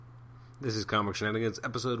This is Comic Shenanigans,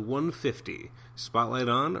 episode 150, Spotlight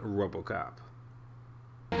on RoboCop.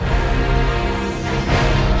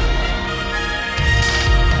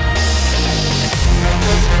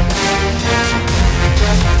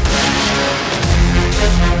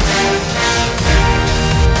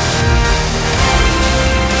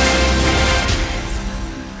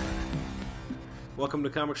 Welcome to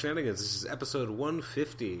Comic Shenanigans. This is episode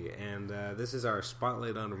 150, and this is our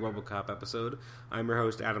Spotlight on RoboCop episode. I'm your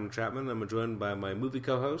host, Adam Chapman. I'm joined by my movie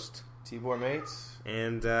co-host, Tibor Mates.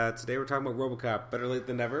 And today we're talking about RoboCop. Better late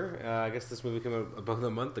than never. I guess this movie came out about a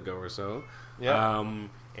month ago or so. Yeah.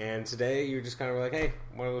 And today you're just kind of like, hey,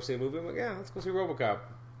 want to go see a movie? I'm like, yeah, let's go see RoboCop.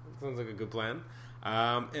 That sounds like a good plan.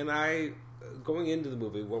 Going into the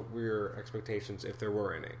movie, what were your expectations, if there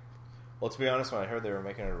were any? Well, to be honest, when I heard they were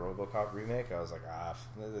making a RoboCop remake, I was like,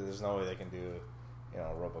 there's no way they can do,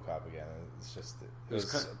 RoboCop again. It's just, it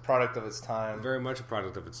was a product of its time. Very much a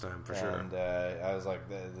product of its time, for sure. And I was like,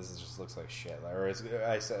 this just looks like shit.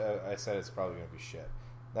 I said it's probably going to be shit.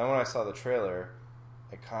 Then when I saw the trailer,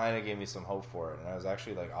 it kind of gave me some hope for it, and I was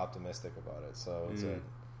actually like optimistic about it. So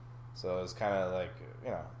it was kind of like,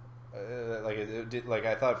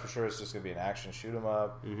 I thought for sure it's just gonna be an action shoot 'em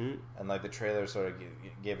up, and like the trailer sort of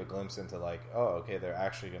gave a glimpse into like, oh, okay, they're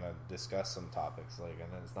actually gonna discuss some topics, like, and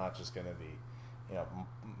it's not just gonna be,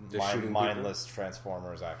 mindless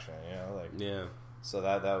Transformers action, yeah. So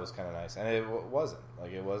that was kind of nice, and it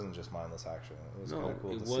wasn't just mindless action. It was kind of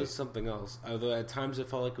cool. It was something else. Although at times it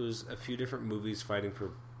felt like it was a few different movies fighting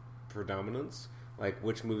for predominance. Like,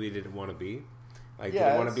 which movie did it want to be? Like, did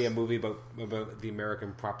it want to be a movie about the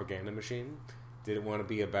American propaganda machine? Did it want to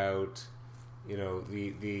be about,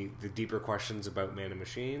 the deeper questions about man and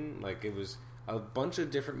machine? Like, it was a bunch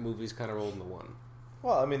of different movies kind of rolled into one.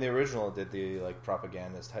 Well, I mean, the original did the like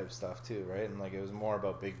propagandist type stuff too, right? And like it was more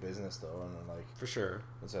about big business though, and like for sure.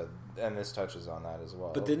 And this touches on that as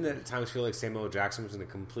well. But didn't it at times feel like Samuel L. Jackson was in a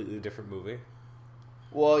completely different movie?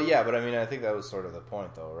 Well, yeah, but I mean, I think that was sort of the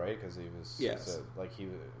point though, right? Because he was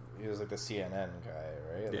he was like the CNN guy,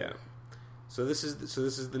 right? Yeah. So this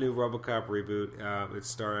is the new RoboCop reboot. It's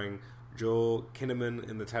starring Joel Kinnaman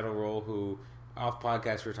in the title role. Who off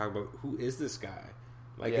podcast we were talking about who is this guy?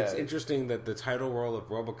 Like, it's interesting that the title role of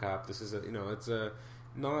RoboCop. This is it's a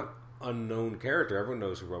not unknown character. Everyone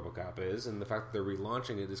knows who RoboCop is, and the fact that they're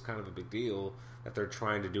relaunching it is kind of a big deal. That they're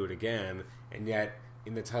trying to do it again, and yet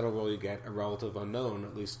in the title role you get a relative unknown,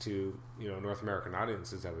 at least to North American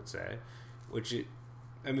audiences, I would say, which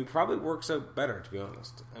probably works out better, to be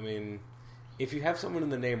honest. I mean, if you have someone in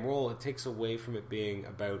the name role, it takes away from it being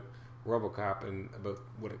about RoboCop and about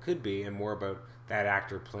what it could be, and more about that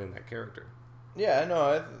actor playing that character. Yeah,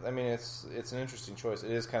 no, I mean it's an interesting choice.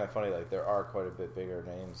 It is kind of funny, like there are quite a bit bigger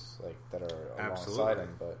names like that are alongside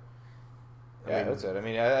him, but that's it. I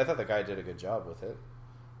mean, I thought the guy did a good job with it.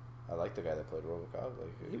 I like the guy that played RoboCop.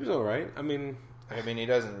 Like, he was all right. I mean, he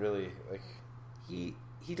doesn't really like he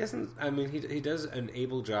doesn't. I mean, he does an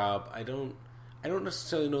able job. I don't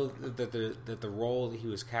necessarily know that the role that he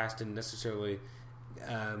was cast in necessarily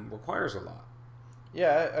requires a lot.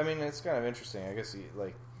 Yeah, I mean, it's kind of interesting. I guess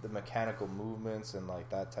like the mechanical movements and like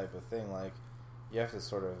that type of thing. Like, you have to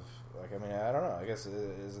sort of like. I mean, I don't know. I guess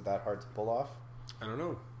is it that hard to pull off? I don't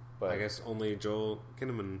know. But I guess only Joel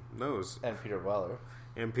Kinnaman knows, and Peter Weller,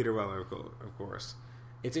 of course.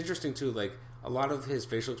 It's interesting too. Like, a lot of his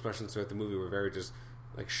facial expressions throughout the movie were very just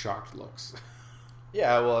like shocked looks.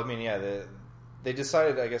 Yeah, well, I mean, they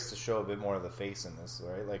decided, I guess, to show a bit more of the face in this,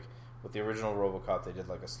 right? Like with the original RoboCop, they did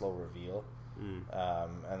like a slow reveal,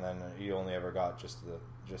 and then you only ever got just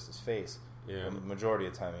his face. Yeah. The majority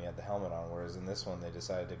of the time, he had the helmet on. Whereas in this one, they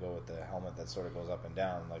decided to go with the helmet that sort of goes up and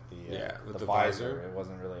down, like the visor. It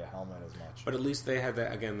wasn't really a helmet as much. But at least they had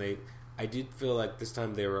that again. I did feel like this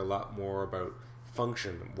time they were a lot more about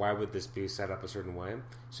function. Why would this be set up a certain way?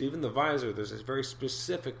 So even the visor, there's a very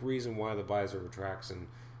specific reason why the visor retracts and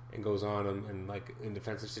goes on, and like in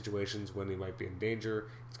defensive situations when he might be in danger,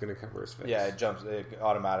 it's going to cover his face. Yeah, it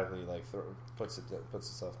automatically like puts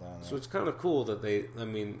itself down there. So it's kind of cool that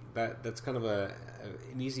that's kind of an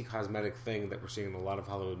easy cosmetic thing that we're seeing in a lot of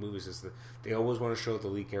Hollywood movies, is that they always want to show the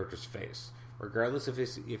lead character's face, regardless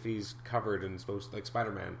if he's covered and supposed, like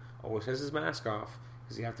Spider-Man always has his mask off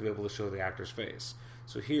because you have to be able to show the actor's face.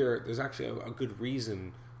 So here, there's actually a good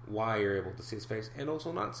reason why you're able to see his face and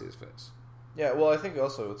also not see his face. Yeah, well, I think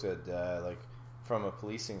also it's good, like from a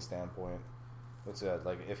policing standpoint. It's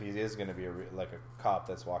like if he is going to be like a cop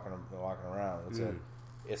that's walking around,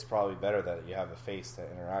 it's probably better that you have a face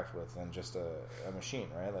to interact with than just a machine,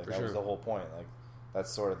 right? Like was the whole point. Like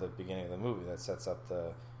that's sort of the beginning of the movie that sets up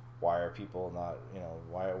the why are people not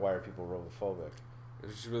why are people robophobic?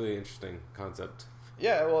 It's a really interesting concept.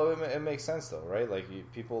 Yeah, well, it makes sense though, right? Like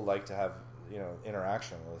people like to have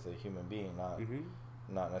interaction with a human being,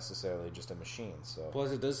 not necessarily just a machine. So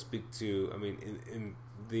plus, it does speak to, I mean, in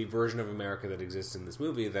the version of America that exists in this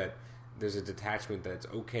movie, that there's a detachment that's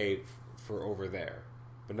okay for over there,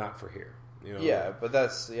 but not for here. Yeah, but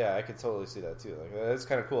I could totally see that too. Like it's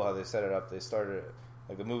kind of cool how they set it up. They started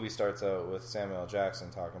like the movie starts out with Samuel L. Jackson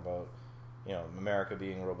talking about America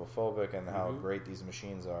being robophobic and how great these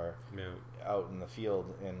machines are out in the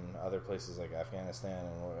field in other places like Afghanistan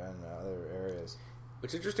and other areas.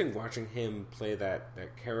 What's interesting watching him play that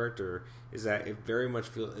character is that it very much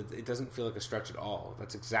it doesn't feel like a stretch at all.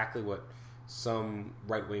 That's exactly what some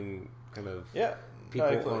right wing kind of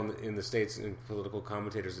people in the States and political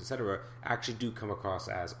commentators, etc., actually do come across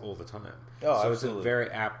as all the time. Oh, so absolutely. It's a very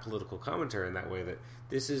apt political commentary in that way that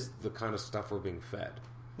this is the kind of stuff we're being fed.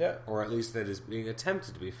 Yeah. Or at least that is being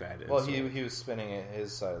attempted to be fed. Well, he was spinning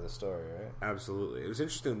his side of the story, right? Absolutely. It was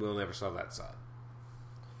interesting that Will never saw that side.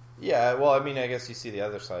 Yeah, well, I mean, I guess you see the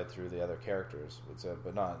other side through the other characters,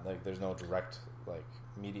 but not, like, there's no direct, like,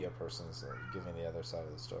 media persons giving the other side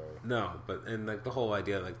of the story. No, and, like, the whole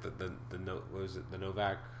idea, like, what was it, the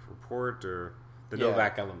Novak report, or the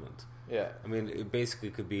Novak element? Yeah. I mean, it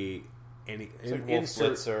basically could be any... It's like Wolf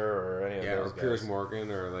Blitzer or any of those or guys. Piers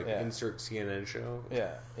Morgan, or, like, insert CNN show.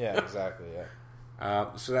 Yeah, exactly,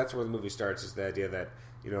 So that's where the movie starts, is the idea that,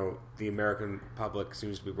 the American public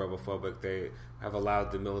seems to be robophobic. They have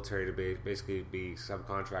allowed the military to basically be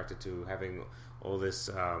subcontracted to having all this,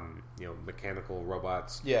 mechanical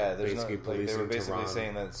robots. Yeah, there's basically policing they were basically Tehran.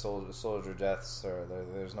 saying that soldier deaths or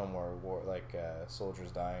there's no more war,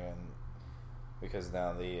 soldiers dying, and because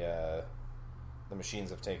now the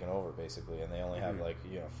machines have taken over basically, and they only have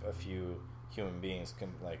a few human beings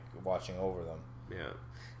watching over them. Yeah,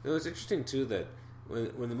 it's interesting too that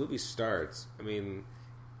when the movie starts, I mean,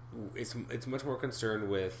 it's much more concerned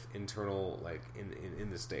with internal, like in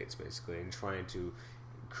the States basically, and trying to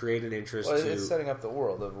create an interest. Well, it's setting up the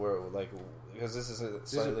world of where, like, because this is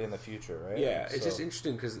slightly in the future, right? Yeah, it's just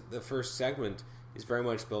interesting because the first segment is very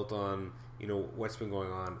much built on what's been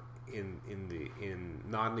going on in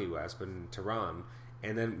not in the U.S. but in Tehran,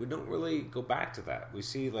 and then we don't really go back to that. We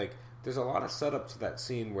see there's a lot of setup to that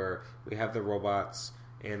scene where we have the robots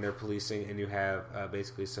and they're policing, and you have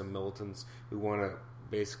basically some militants who want to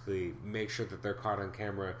basically make sure that they're caught on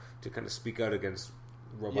camera to kind of speak out against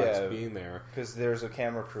robots being there. Because there's a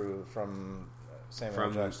camera crew from Samuel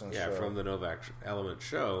L. Jackson's show. From the Novak Element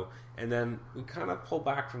show, and then we kind of pull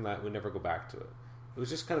back from that. We never go back to it. It was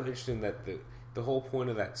just kind of interesting that the whole point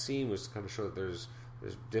of that scene was to kind of show that there's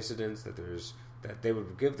dissidents, that they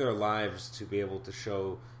would give their lives to be able to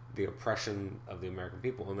show the oppression of the American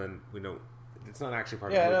people, and then we know it's not actually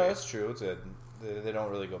part of the movie. Yeah, no, it's true. It's they don't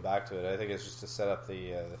really go back to it. I think it's just to set up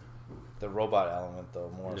the robot element, though,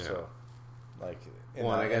 more so. Like,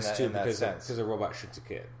 I guess too because a robot shoots a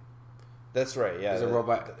kid. That's right. Yeah, because a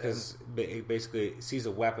robot it basically sees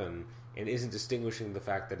a weapon and isn't distinguishing the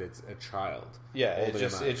fact that it's a child. Yeah,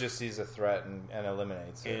 it just sees a threat and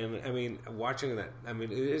eliminates it. And I mean, watching that, I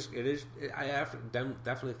mean, it is. I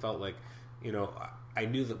definitely felt like, I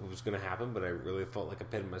knew that was going to happen, but I really felt like a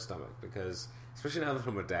pit in my stomach because, especially now that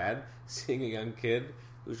I'm a dad, seeing a young kid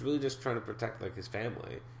who's really just trying to protect his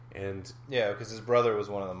family. And yeah, because his brother was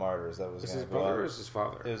one of the martyrs that was. Was his brother or was his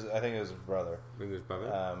father? I think it was his brother. I think it was his brother.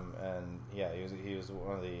 And yeah, he was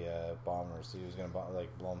one of the bombers. He was going to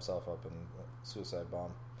blow himself up and suicide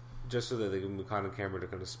bomb. Just so that they can be caught on camera to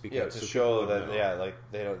kind of speak out. Yeah, to show that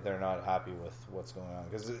they're not happy with what's going on,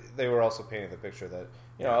 because they were also painting the picture that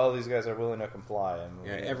all these guys are willing to comply, and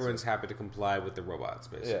everyone's happy to comply with the robots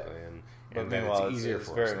basically, but meanwhile it's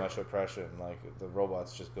very much oppression. Like the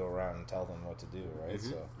robots just go around and tell them what to do, right?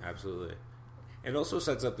 Mm-hmm. So absolutely, it also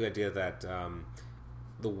sets up the idea that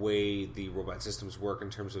the way the robot systems work in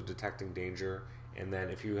terms of detecting danger. And then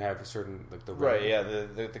if you have a certain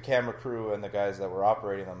the camera crew and the guys that were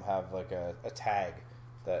operating them have a tag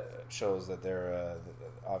that shows that they're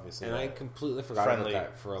obviously. And I completely forgot about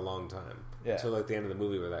that for a long time until the end of the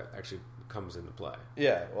movie where that actually comes into play.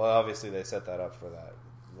 Yeah, well, obviously they set that up for that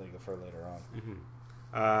for later on.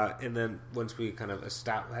 Mm-hmm. And then once we kind of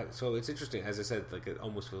establish, so it's interesting, as I said, it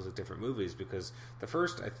almost feels like different movies because the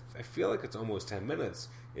first I feel like it's almost 10 minutes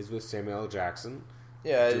is with Samuel L. Jackson.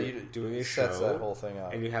 Yeah, doing a sets show, that whole thing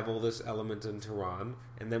up, and you have all this element in Tehran,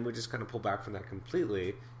 and then we just kind of pull back from that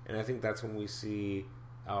completely, and I think that's when we see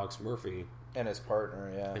Alex Murphy and his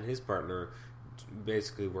partner,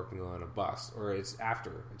 basically working on a bus, or it's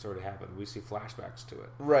after it's already happened. We see flashbacks to it,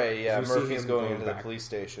 right? Yeah, Murphy's going into the police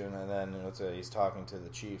station, and then he's talking to the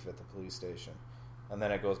chief at the police station, and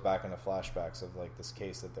then it goes back into flashbacks of like this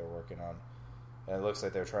case that they're working on. And it looks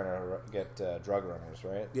like they're trying to get drug runners,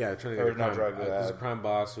 right? Yeah, they're trying to get there's a crime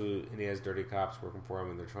boss and he has dirty cops working for him,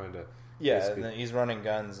 and they're trying to... Yeah, and then he's running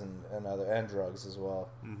guns and drugs as well.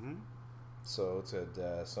 Mm-hmm. So it's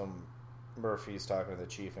some Murphy's talking to the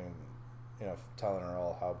chief and, you know, telling her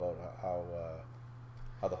all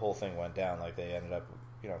how the whole thing went down. Like they ended up,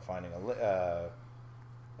 you know, finding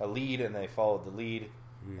a lead, and they followed the lead,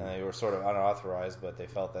 and they were sort of unauthorized, but they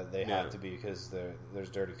felt that they had to be because there's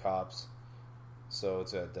dirty cops. So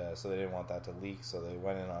it's so they didn't want that to leak, so they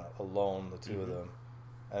went in on alone, the two of them,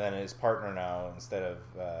 and then his partner now, instead of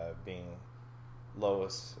being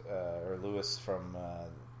Lois or Lewis from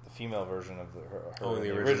the female version of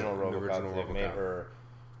the original RoboCop, they've made her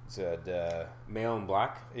Male in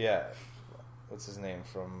Black. Yeah, what's his name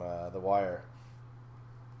from The Wire?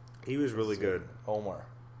 He was really good. Omar.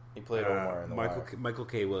 He played Omar in The Wire. Michael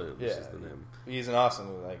K. Williams is the name. He's an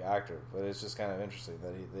awesome actor, but it's just kind of interesting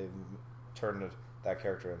that they turned that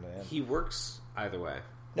character into him. He works either way.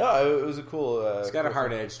 No, it was a cool... He's got a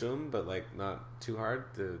hard edge to him, but not too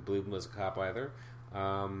hard to believe him as a cop either.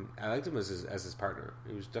 I liked him as his partner.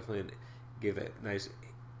 He was definitely gave that nice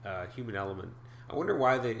human element. I wonder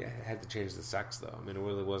why they had to change the sex, though. I mean, it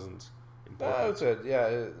really wasn't important.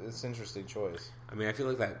 It's an interesting choice. I mean, I feel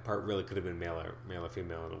like that part really could have been male or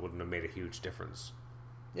female, and it wouldn't have made a huge difference.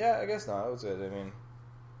 Yeah, I guess not. It was good. I mean,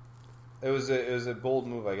 it was a bold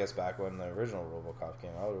move, I guess, back when the original RoboCop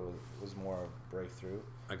came out. It was more of a breakthrough.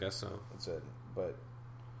 I guess so. That's it. But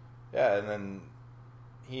yeah, and then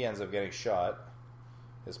he ends up getting shot,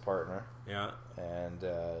 his partner. Yeah. And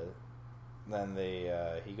then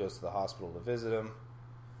he goes to the hospital to visit him.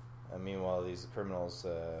 And meanwhile, these criminals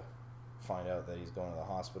find out that he's going to the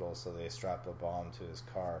hospital, so they strap a bomb to his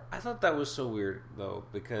car. I thought that was so weird, though,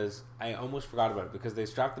 because I almost forgot about it. Because they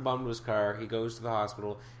strap the bomb to his car, he goes to the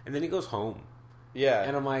hospital, and then he goes home. Yeah.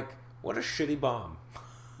 And I'm like, what a shitty bomb.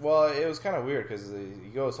 Well, it was kind of weird, because he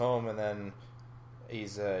goes home, and then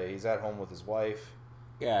he's at home with his wife.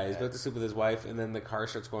 Yeah, he's about to sleep with his wife, and then the car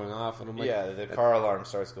starts going off, and I'm like... Yeah, the car alarm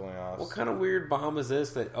starts going off. What kind of weird bomb is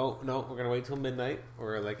this that, oh, no, we're going to wait till midnight,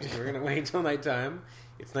 or, we're going to wait till nighttime.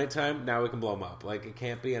 It's nighttime, now we can blow them up. It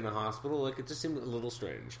can't be in a hospital. It just seemed a little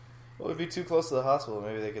strange. Well, it'd be too close to the hospital.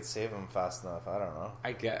 Maybe they could save him fast enough. I don't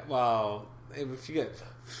know. Well, if you get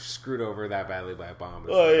screwed over that badly by a bomb...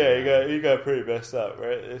 Oh, yeah, you got pretty messed up,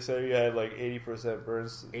 right? They said you had, 80%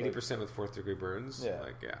 burns. 80% with fourth-degree burns?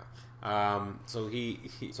 Yeah. So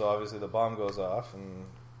So obviously the bomb goes off,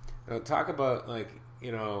 and... talk about,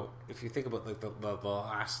 if you think about, the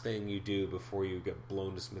last thing you do before you get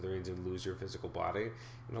blown to smithereens and lose your physical body,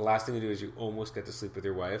 and the last thing you do is you almost get to sleep with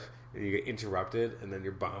your wife, and you get interrupted, and then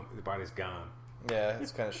your body's gone. Yeah,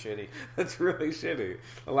 it's kind of shitty. That's really shitty.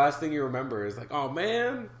 The last thing you remember is oh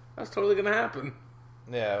man, that's totally going to happen.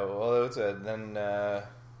 Yeah, well, that's it. Then,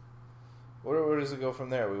 where does it go from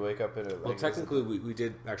there? We wake up in it. Well, technically, we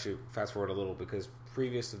did actually fast forward a little, because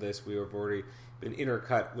previous to this, we have already been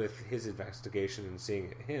intercut with his investigation and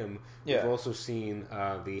seeing him. Yeah. We've also seen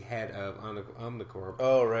the head of Omnicorp.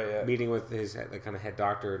 Oh, right, yeah. Meeting with his kind of head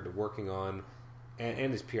doctor, working on,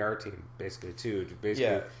 and his PR team, basically, too.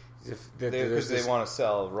 Yeah. Because they want to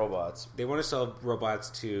sell robots. They want to sell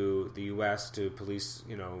robots to the U.S. to police,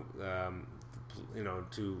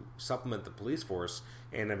 to supplement the police force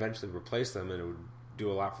and eventually replace them, and it would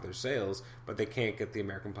do a lot for their sales, but they can't get the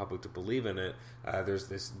American public to believe in it. There's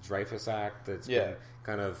this Dreyfus Act that's been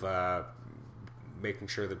kind of making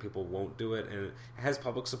sure that people won't do it, and it has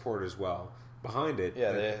public support as well behind it.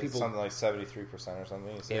 Yeah, they people, something like 73% or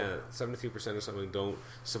something. Yeah, 73% or something don't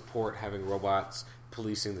support having robots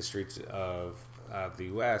policing the streets of the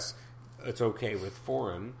U.S. It's okay with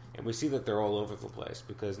foreign, and we see that they're all over the place,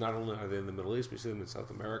 because not only are they in the Middle East, we see them in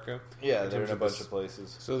South America. Yeah, they're in a bunch of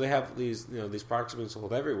places. So they have these products being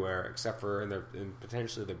sold everywhere, except for in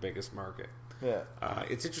potentially their biggest market. Yeah,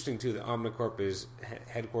 it's interesting too that Omnicorp is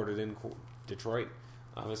headquartered in Detroit.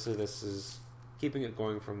 Obviously, this is keeping it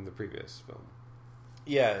going from the previous film.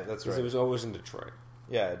 Yeah, that's right. Because it was always in Detroit.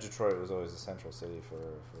 Yeah, Detroit was always the central city for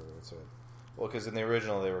well, because in the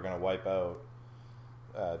original they were going to wipe out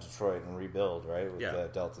Detroit and rebuild, right,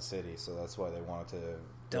 with Delta City, so that's why they wanted to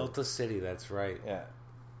Delta City. That's right. Yeah.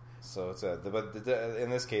 So it's in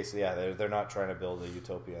this case, they're not trying to build a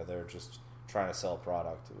utopia. They're just trying to sell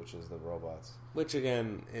product, which is the robots. Which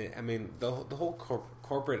again, I mean, the whole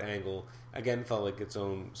corporate angle again felt like its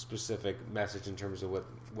own specific message in terms of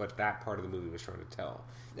what that part of the movie was trying to tell.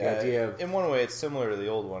 The idea of, in one way, it's similar to the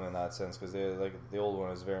old one in that sense, because the old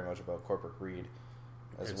one is very much about corporate greed.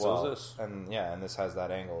 as well. And this has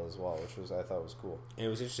that angle as well, which I thought was cool. And it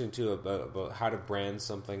was interesting too about how to brand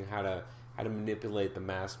something, how to manipulate the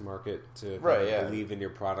mass market to believe in your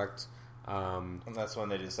product. And that's when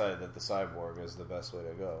they decided that the cyborg is the best way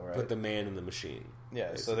to go, right? Put the man in the machine.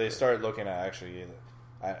 Yeah, basically. So they started looking at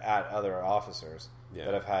other officers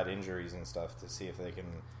that have had injuries and stuff to see if they can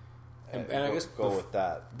and I guess go with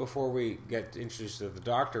that. Before we get introduced to the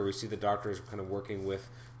doctor, we see the doctor is kind of working with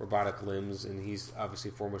robotic limbs, and he's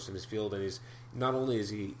obviously foremost in his field, and he's not only is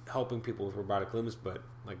he helping people with robotic limbs, but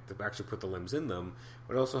like to actually put the limbs in them,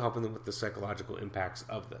 but also helping them with the psychological impacts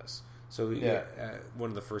of this. So one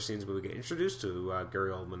of the first scenes where we get introduced to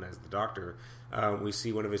Gary Oldman as the doctor, we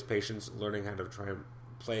see one of his patients learning how to try and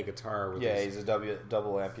play a guitar. He's a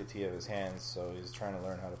double amputee of his hands, so he's trying to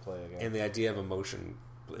learn how to play again. And the idea of emotion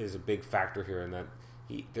is a big factor here in that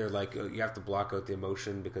they're like, you have to block out the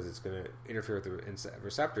emotion because it's going to interfere with the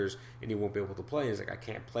receptors and you won't be able to play. And he's like, I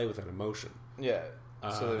can't play without emotion. Yeah.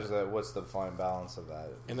 So there's what's the fine balance of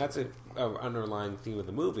that? And that's an underlying theme of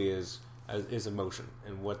the movie is emotion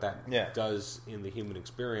and what that does in the human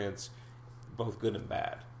experience, both good and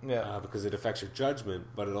bad. Yeah. Because it affects your judgment,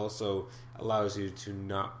 but it also allows you to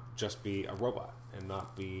not just be a robot and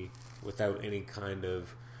not be without any kind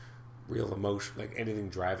of real emotion, like anything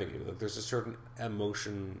driving you. Like there's a certain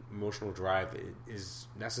emotional drive that is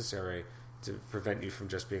necessary to prevent you from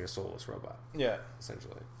just being a soulless robot. Yeah,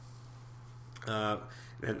 essentially. And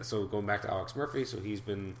so going back to Alex Murphy, so he's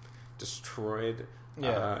been destroyed.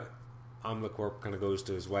 Yeah. Omnicorp kind of goes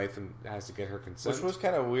to his wife and has to get her consent, which was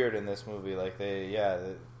kind of weird in this movie. Like they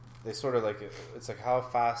sort of like, it's like how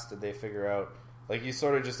fast did they figure out? Like, you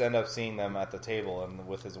sort of just end up seeing them at the table and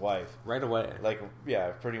with his wife. Right away. Like, yeah,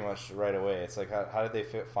 pretty much right away. It's like, how did they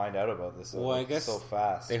find out about this? Well, I guess so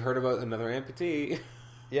fast. They heard about another amputee.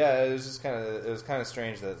 Yeah, it was kind of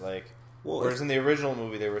strange that, like, whereas in the original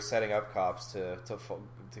movie, they were setting up cops to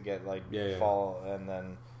get, like, fall, and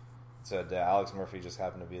then said Alex Murphy just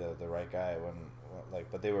happened to be the right guy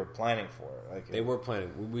but they were planning for it. Like, they were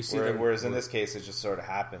planning. We see whereas in this case, it just sort of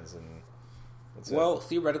happens and...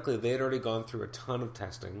 theoretically, they had already gone through a ton of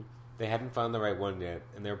testing. They hadn't found the right one yet,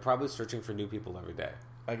 and they were probably searching for new people every day.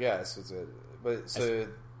 I guess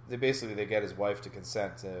they get his wife to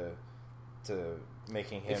consent to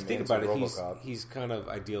making him. If you think about it, he's kind of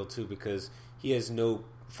ideal too because he has no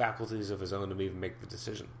faculties of his own to even make the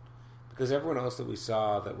decision. Because everyone else that we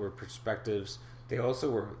saw that were perspectives, they also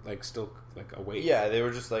were like still like awake. Yeah, they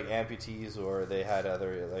were just like amputees, or they had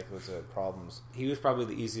other problems. He was probably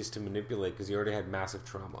the easiest to manipulate because he already had massive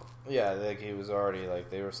trauma. Yeah, like he was already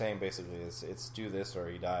like they were saying basically it's do this or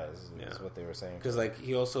he dies. Is what they were saying. Because like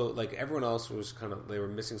he also like everyone else was kind of they were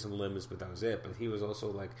missing some limbs, but that was it. But he was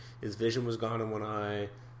also like his vision was gone in one eye.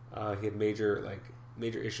 He had major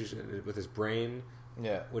issues with his brain.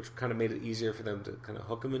 Yeah, which kind of made it easier for them to kind of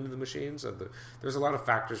hook him into the machine. So there's a lot of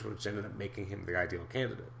factors which ended up making him the ideal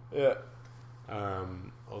candidate. Yeah.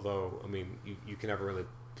 Although, I mean, you can never really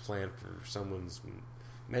plan for someone's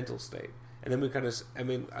mental state. And then we kind of,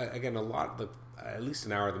 again, at least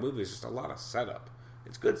an hour of the movie is just a lot of setup.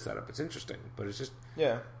 It's good setup. It's interesting, but it's just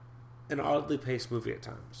an oddly paced movie at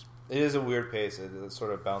times. It is a weird pace. It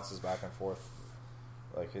sort of bounces back and forth,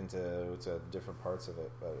 like into different parts of it.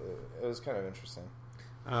 But it was kind of interesting.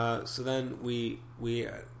 So then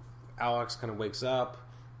Alex kind of wakes up.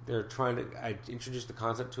 They're trying to introduce the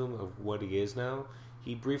concept to him of what he is now.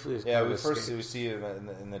 He briefly is we see him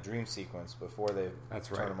in the dream sequence before they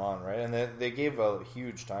turn him on, right? And they gave a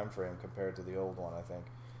huge time frame compared to the old one, I think.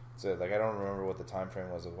 So like I don't remember what the time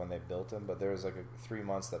frame was of when they built him, but there was like 3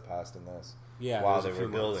 months that passed in this while they were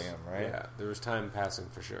building him, right? Yeah, there was time passing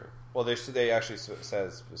for sure. Well, they actually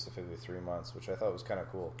said specifically 3 months, which I thought was kind of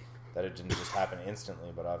cool. That it didn't just happen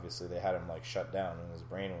instantly, but obviously they had him like shut down, and his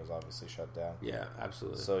brain was obviously shut down. Yeah,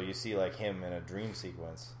 absolutely. So you see like him in a dream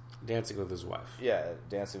sequence, dancing with his wife. Yeah,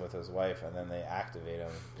 dancing with his wife, and then they activate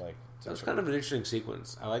him. Like that was kind of an interesting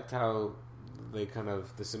sequence. I liked how they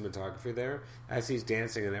the cinematography there as he's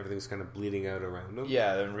dancing and everything's kind of bleeding out around him.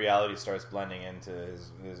 Yeah, then reality starts blending into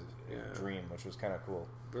his dream, which was kind of cool.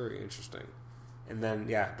 Very interesting. And then,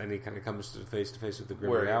 he kind of comes face to face with the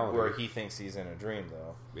grim reality. Where he thinks he's in a dream,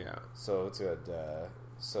 though. Yeah. So it's good.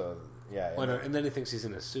 And then he thinks he's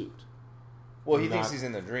in a suit. Well, he thinks he's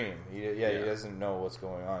in the dream. He doesn't know what's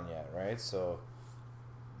going on yet, right? So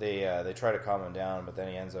they try to calm him down, but then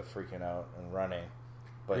he ends up freaking out and running.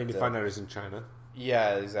 But then you find out he's in China.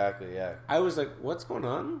 Yeah, exactly, yeah. I was like, what's going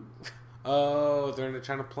on? Oh, they're in a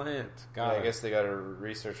China plant. I guess they got a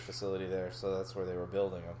research facility there, so that's where they were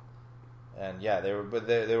building him. And yeah, they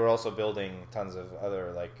were also building tons of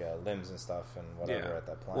other like limbs and stuff and whatever at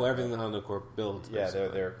that plant. Well, everything on the Corp builds. Yeah,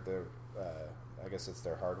 they're I guess it's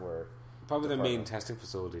their hardware. Probably their main testing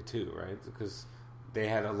facility too, right? Because they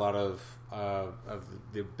had a lot of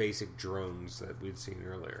the basic drones that we'd seen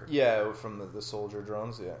earlier. Yeah, from the soldier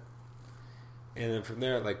drones. Yeah, and then from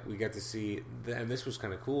there, like we get to see, and this was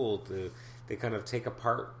kind of cool. They kind of take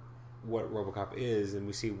apart what RoboCop is, and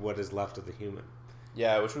we see what is left of the human.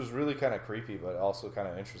 Yeah, which was really kind of creepy, but also kind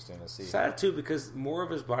of interesting to see. Sad too, because more of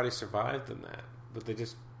his body survived than that, but they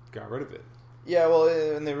just got rid of it. Yeah, well,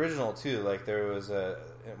 in the original too, like there was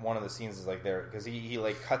one of the scenes is like there because he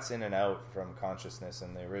like cuts in and out from consciousness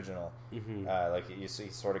in the original. Mm-hmm. Like he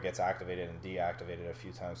sort of gets activated and deactivated a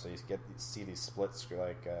few times, so you see these split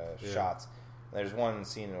shots. And there's one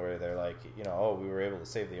scene where they're like, oh, we were able to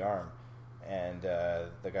save the arm. And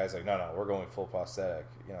the guy's like, no, we're going full prosthetic.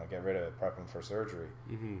 Get rid of it, prep him for surgery.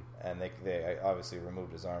 Mm-hmm. And they obviously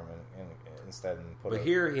removed his arm and instead and put. But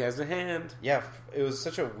here he has a hand. Yeah, it was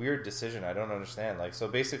such a weird decision. I don't understand. Like, so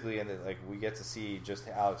basically, we get to see just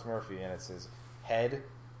Alex Murphy, and it's his head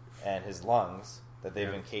and his lungs that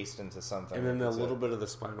they've encased into something, and then a little bit of the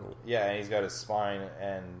spinal. Yeah, and he's got his spine,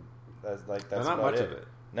 and that's not much of it.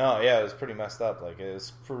 No, yeah, it was pretty messed up. Like, it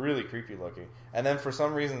was really creepy looking. And then for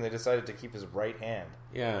some reason, they decided to keep his right hand.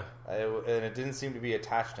 Yeah. And it didn't seem to be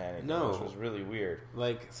attached to anything, which was really weird.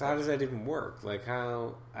 Like, so how does that even work? Like,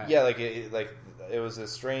 how... Yeah, it was a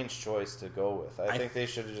strange choice to go with. I think they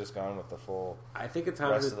should have just gone with the full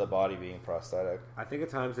rest of the body being prosthetic. I think at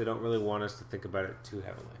times they don't really want us to think about it too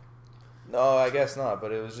heavily. No, I guess not.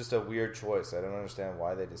 But it was just a weird choice. I don't understand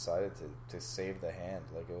why they decided to save the hand.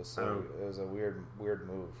 Like it was it was a weird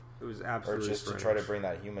move. It was absolutely or just strange. To try to bring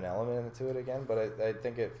that human element into it again. But I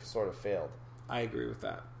think it sort of failed. I agree with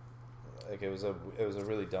that. Like it was a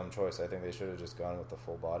really dumb choice. I think they should have just gone with the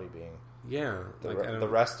full body being. Yeah, the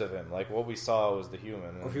rest of him. Like what we saw was the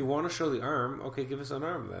human. Or if you want to show the arm, okay, give us an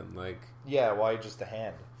arm then. Like yeah, why just the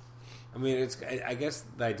hand? I mean, I guess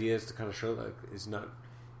the idea is to kind of show that it's not.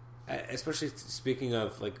 Especially speaking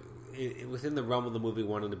of like within the realm of the movie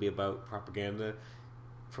wanting to be about propaganda,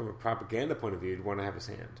 from a propaganda point of view, you'd want to have his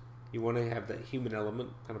hand. You want to have that human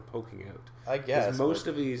element kind of poking out. I guess most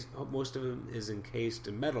of him is encased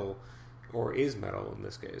in metal, or is metal in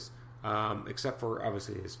this case, except for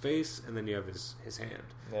obviously his face, and then you have his hand.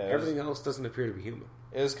 Yeah, everything else doesn't appear to be human.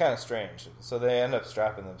 It was kind of strange. So they end up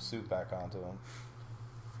strapping the suit back onto him.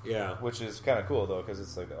 Yeah, which is kind of cool though, because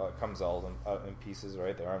it's like it comes all in pieces,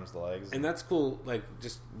 right? The arms, the legs, and that's cool. Like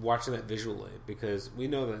just watching that visually, because we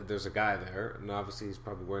know that there's a guy there, and obviously he's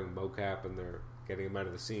probably wearing a mocap, and they're getting him out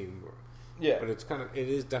of the scene. Yeah, but it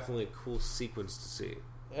is definitely a cool sequence to see.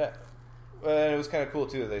 Yeah, and it was kind of cool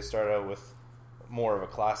too. They started out with more of a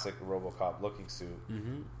classic RoboCop looking suit,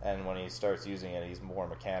 and when he starts using it, he's more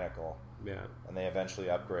mechanical. Yeah, and they eventually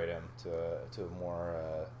upgrade him to a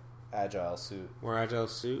more agile suit,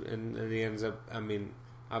 and he ends up. I mean,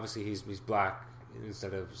 obviously he's black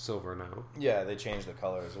instead of silver now. Yeah, they changed the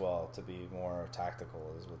color as well to be more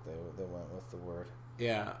tactical. Is what they went with the word.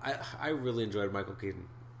 Yeah, I really enjoyed Michael Keaton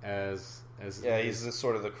as he's the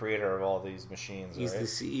sort of the creator of all these machines. He's right? the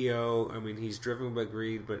CEO. I mean, he's driven by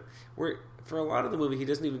greed, but for a lot of the movie, he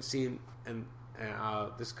doesn't even seem. And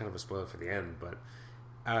this is kind of a spoiler for the end, but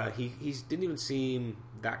he didn't even seem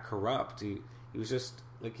that corrupt. He was just.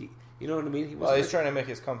 Like you know what I mean? He's trying to make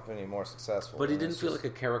his company more successful. But he didn't feel like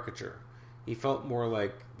a caricature. He felt more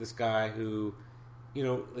like this guy who,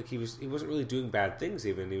 like he wasn't really doing bad things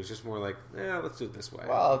even. He was just more like, let's do it this way.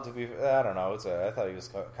 Well, I don't know. I thought he was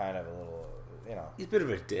kind of a little, He's a bit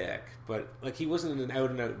of a dick, but like he wasn't an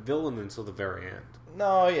out-and-out villain until the very end.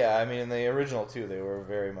 No, yeah. I mean, in the original too, they were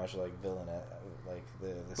very much like villainette. Like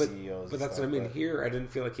the CEOs. But that's what I mean. Here, I didn't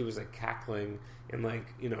feel like he was like cackling and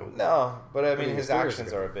like No, but I mean his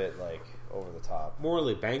actions are a bit like over the top,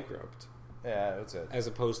 morally bankrupt. Yeah, that's it. As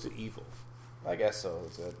opposed to evil. I guess so.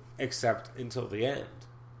 That's it. Except until the end,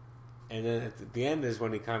 and then at the end is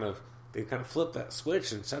when they kind of flip that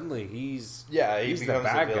switch, and suddenly he's he becomes the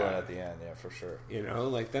bad villain guy at the end. Yeah, for sure.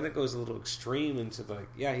 Like then it goes a little extreme into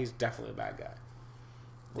he's definitely a bad guy.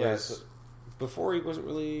 Whereas, before he wasn't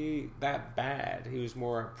really that bad. He was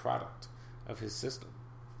more a product of his system.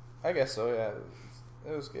 I guess so. Yeah,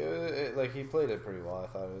 it was like he played it pretty well. I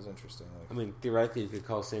thought it was interesting. I mean, theoretically, you could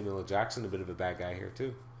call Samuel L. Jackson a bit of a bad guy here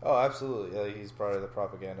too. Oh, absolutely. Yeah, he's part of the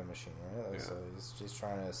propaganda machine, right? So he's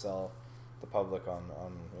trying to sell the public on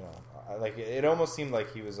like it almost seemed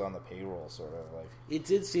like he was on the payroll, sort of like it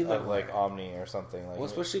did seem like Omni or something. Like, well,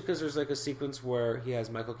 especially because there's like a sequence where he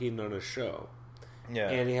has Michael Keaton on his show. Yeah,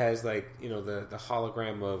 and he has like the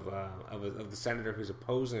hologram of the senator who's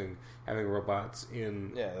opposing having robots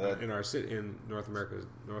in our city in North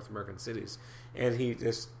American cities, and he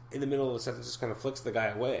just in the middle of a sentence just kind of flicks the guy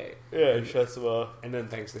away. Yeah, and shuts him off, and then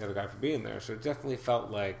thanks the other guy for being there. So it definitely felt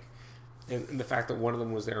like. And the fact that one of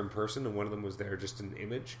them was there in person and one of them was there just in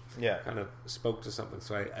image, kind of spoke to something.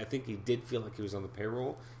 So I think he did feel like he was on the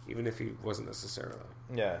payroll, even if he wasn't necessarily.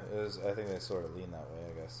 Yeah, it was. I think they sort of lean that way,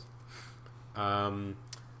 I guess.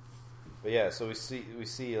 But yeah, so we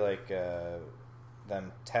see like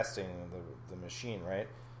them testing the machine, right?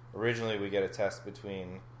 Originally, we get a test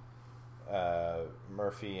between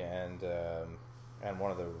Murphy and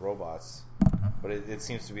one of the robots. But it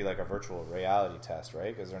seems to be like a virtual reality test,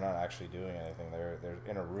 right? Because they're not actually doing anything. They're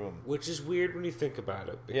in a room. Which is weird when you think about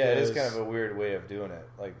it. Yeah, it is kind of a weird way of doing it.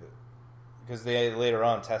 Like, because they later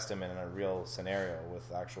on test him in a real scenario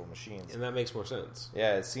with actual machines. And that makes more sense.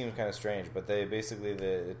 Yeah, it seemed kind of strange. But they basically,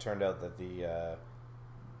 it turned out that the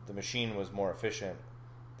machine was more efficient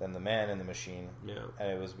than the man in the machine. Yeah. And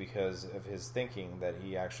it was because of his thinking that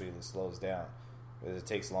he actually slows down. Because it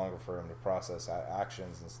takes longer for him to process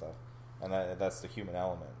actions and stuff. And that's the human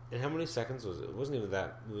element. And how many seconds was it? It wasn't even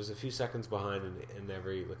that. It was a few seconds behind in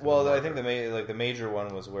every. Well, I think the major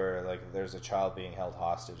one was where like there's a child being held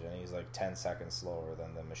hostage, and he's like 10 seconds slower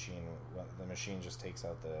than the machine. The machine just takes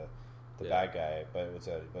out the bad guy, but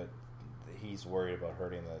he's worried about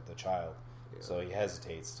hurting the child, so he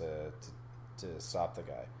hesitates to stop the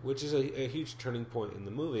guy. Which is a huge turning point in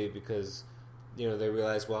the movie because they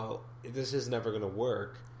realize, well, this is never going to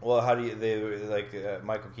work. Well, how do you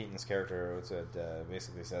Michael Keaton's character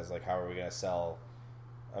basically says like, how are we going to sell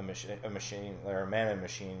a machine or a man in a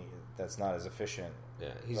machine that's not as efficient? Yeah,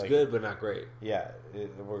 he's good but not great. Yeah,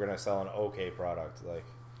 we're going to sell an okay product, like,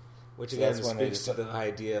 which again speaks to the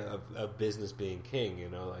idea of business being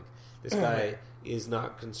king. Like this guy is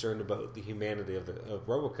not concerned about the humanity of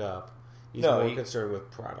RoboCop. He's more concerned with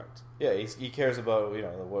product. Yeah, he cares about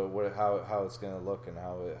how it's going to look and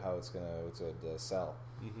how it's going to sell.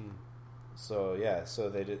 Mm-hmm. So yeah,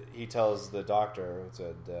 he tells the doctor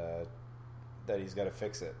that he's got to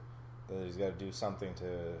fix it, that he's got to do something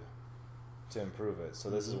to improve it.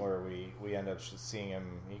 So this is where we end up seeing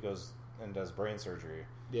him. He goes and does brain surgery.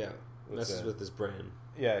 Yeah, messes with his brain.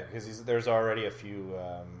 Yeah, because there's already a few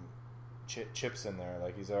chips in there.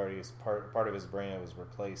 Like he's already part of his brain was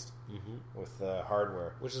replaced with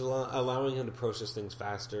hardware, which is allowing him to process things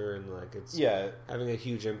faster, and like it's having a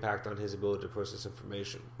huge impact on his ability to process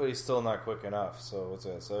information. But he's still not quick enough. So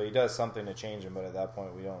so he does something to change him, but at that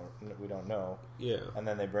point we don't know. Yeah, and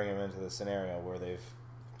then they bring him into the scenario where they've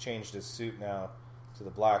changed his suit now to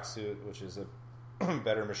the black suit, which is a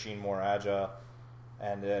better machine, more agile.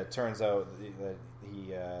 And it turns out that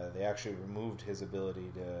they actually removed his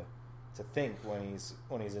ability to think when he's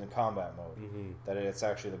in combat mode, that it's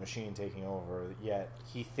actually the machine taking over, yet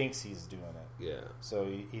he thinks he's doing it. Yeah. So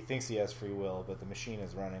he thinks he has free will, but the machine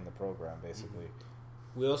is running the program, basically.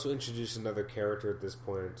 We also introduced another character at this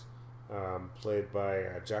point, played by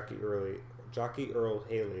Jackie Earl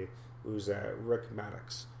Haley, who's Rick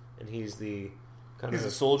Maddox, and he's the He's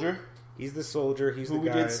a soldier? He's the soldier. He's who the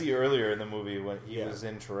guy. We did see earlier in the movie when he was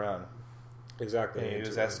in Tehran. Exactly. And he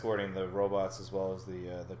was escorting the robots as well as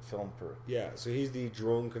the film crew. Yeah, so he's the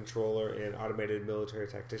drone controller and automated military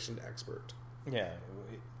tactician expert. Yeah,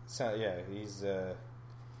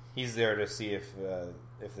 he's there to see if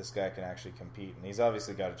this guy can actually compete, and he's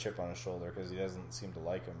obviously got a chip on his shoulder because he doesn't seem to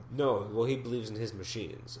like him. No, well, he believes in his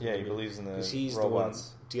machines. Yeah, he believes in the robots. He's the one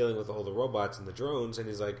dealing with all the robots and the drones, and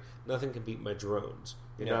he's like, nothing can beat my drones.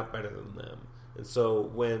 You're not better than them. And so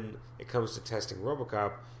when it comes to testing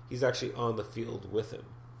RoboCop, he's actually on the field with him.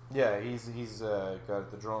 Yeah, he's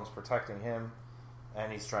got the drones protecting him,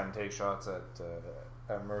 and he's trying to take shots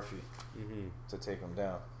at Murphy to take him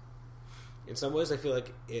down. In some ways, I feel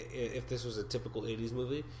like if this was a typical 80s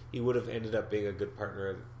movie, he would have ended up being a good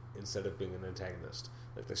partner instead of being an antagonist.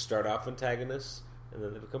 Like, they start off antagonists, and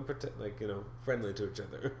then they become friendly to each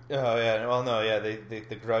other. Oh yeah, well no, yeah,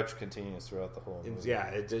 the grudge continues throughout the whole movie. Yeah,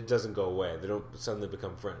 it doesn't go away. They don't suddenly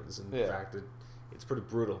become friends. In fact, it's pretty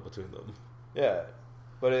brutal between them. Yeah,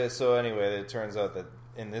 but so anyway, it turns out that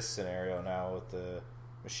in this scenario now with the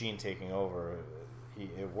machine taking over,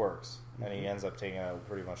 it works, and he ends up taking out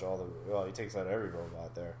pretty much he takes out every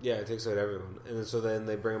robot there. Yeah, he takes out everyone, and so then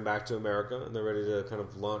they bring him back to America, and they're ready to kind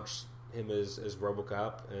of launch him as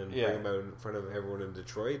RoboCop and bring him out in front of everyone in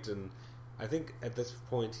Detroit. And I think at this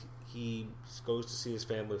point he goes to see his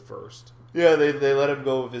family first. Yeah, they let him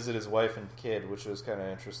go visit his wife and kid, which was kind of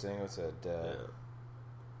interesting.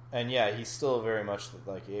 And yeah, he's still very much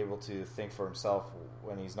like able to think for himself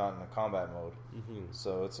when he's not in a combat mode. Mm-hmm.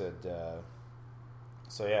 So it's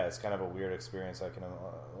so yeah, it's kind of a weird experience. I can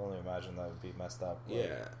only imagine that would be messed up. Like,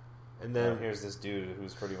 yeah, and then here's this dude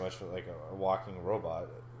who's pretty much like a walking robot,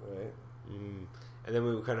 right? Mm. And then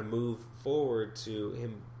we would kind of move forward to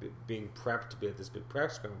him being prepped to be at this big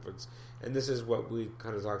press conference. And this is what we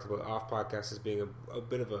kind of talked about off podcast as being a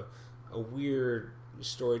bit of a weird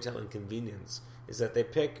storytelling convenience. Is that they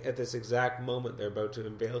pick at this exact moment they're about to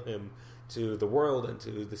unveil him to the world and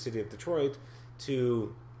to the city of Detroit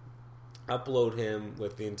to upload him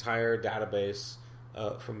with the entire database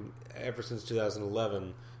from ever since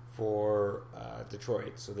 2011 for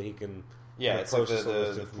Detroit so that he can... Yeah, it's like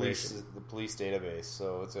the police database.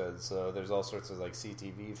 So so there's all sorts of like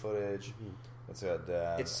CTV footage.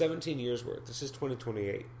 Mm-hmm. It's 17 years worth. This is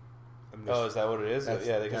 2028. Is that what it is?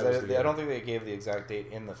 Yeah, because I don't think they gave the exact date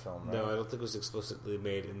in the film. Right? No, I don't think it was explicitly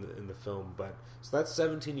made in the film. But so that's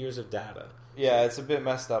 17 years of data. Yeah, it's a bit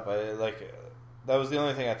messed up. That was the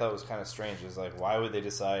only thing I thought was kind of strange. Is like, why would they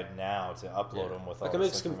decide now to upload them with all this information? It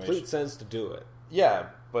makes complete sense to do it. Yeah,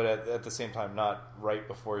 but at the same time, not right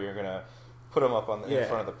before you're gonna put them up in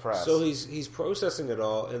front of the press. So he's processing it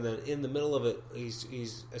all, and then in the middle of it,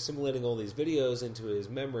 he's assimilating all these videos into his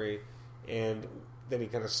memory, and then he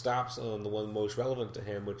kind of stops on the one most relevant to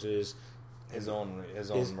him, which is his own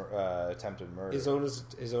attempted murder.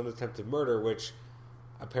 His own attempted murder, which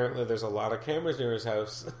apparently there's a lot of cameras near his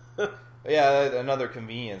house. Yeah, another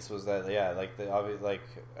convenience was that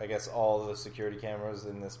I guess all the security cameras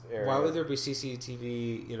in this area. Why would there be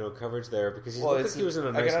CCTV coverage there? Because he looked like he was in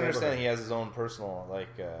a nice I can understand he has his own personal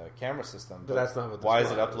camera system, but that's not what. Why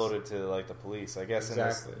is it uploaded to the police? I guess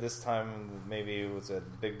exactly. in this time maybe it was a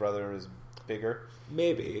Big Brother is bigger.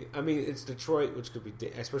 Maybe. I mean, it's Detroit, which could be,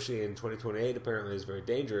 especially in 2028, apparently is very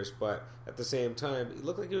dangerous. But at the same time, it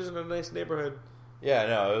looked like he was in a nice neighborhood. Yeah,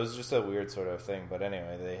 no, it was just a weird sort of thing. But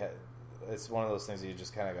anyway, it's one of those things that you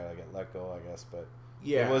just kind of gotta let go, I guess. But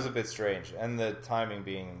yeah, it was a bit strange, and the timing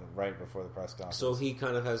being right before the press conference. So he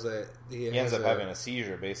kind of has he ends up having a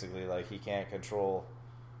seizure, basically. Like he can't control.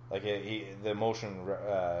 Like the emotion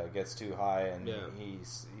gets too high, and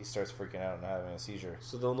he starts freaking out and having a seizure.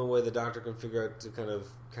 So the only way the doctor can figure out to kind of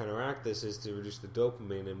counteract this is to reduce the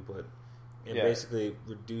dopamine input and basically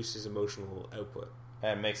reduce his emotional output.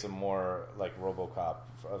 And makes him more like RoboCop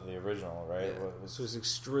of the original, right? Yeah. So it's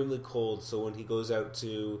extremely cold. So when he goes out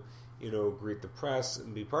to, greet the press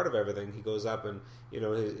and be part of everything, he goes up and,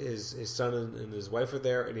 his son and his wife are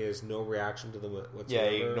there, and he has no reaction to them whatsoever. Yeah,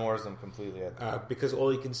 he ignores them completely. Because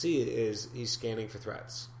all you can see is he's scanning for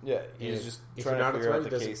threats. Yeah, he's just trying to figure out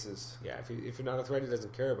the cases. Yeah, if you're not a threat, he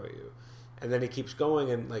doesn't care about you. And then he keeps going,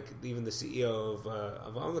 and even the CEO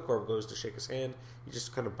of Omnicorp goes to shake his hand. He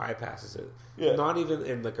just kind of bypasses it. Yeah. Not even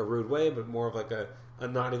in a rude way, but more of a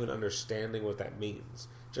not even understanding what that means.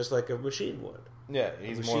 Just like a machine would. Yeah,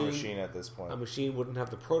 he's more machine at this point. A machine wouldn't have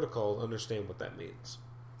the protocol to understand what that means.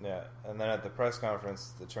 Yeah, and then at the press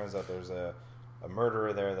conference, it turns out there's a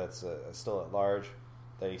murderer there that's still at large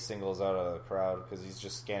that he singles out of the crowd because he's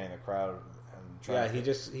just scanning the crowd.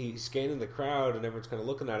 He's scanning the crowd and everyone's kind of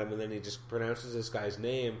looking at him, and then he just pronounces this guy's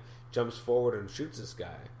name, jumps forward and shoots this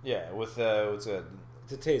guy. Yeah, with it's a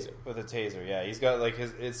taser. With a taser, yeah. He's got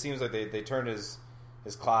it seems like they turned his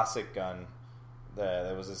classic gun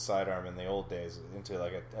that was his sidearm in the old days into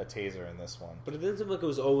a taser in this one. But it didn't seem like it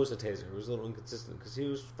was always a taser. It was a little inconsistent because he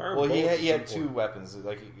was firing. Well, he had two weapons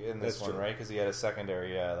in this one, right? Because he had a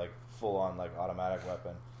secondary full on automatic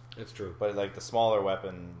weapon. That's true. But the smaller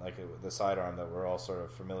weapon, the sidearm that we're all sort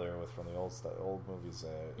of familiar with from the old movies,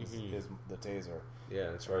 is the taser.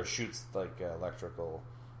 Yeah, that's right. Or it shoots electrical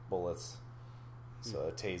bullets, so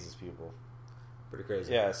it tases people. Pretty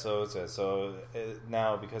crazy. Yeah. So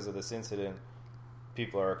now because of this incident,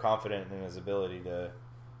 people are confident in his ability to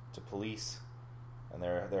police, and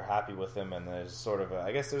they're happy with him. And there's sort of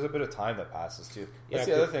I guess there's a bit of time that passes too. That's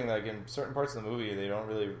the other thing. In certain parts of the movie, they don't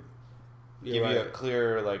really give you a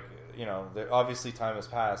clear obviously time has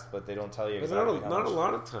passed, but they don't tell you exactly. Not a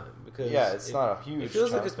lot of time because it's not a huge. It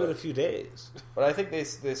feels like it's been a few days. But I think they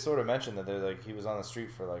sort of mentioned that they're he was on the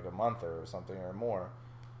street for a month or something or more.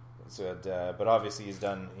 So, but obviously he's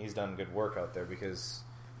done good work out there because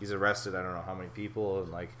he's arrested I don't know how many people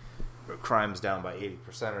and crimes down by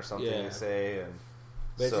 80% or something they say and.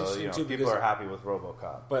 But so people are happy with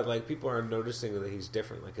RoboCop. But people are noticing that he's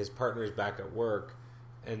different. His partner's back at work,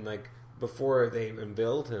 and before they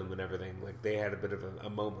unveiled him and everything, they had a bit of a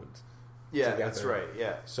moment. Yeah, that's right.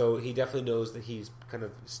 Yeah. So he definitely knows that he's kind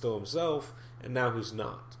of still himself, and now he's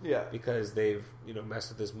not. Yeah. Because they've messed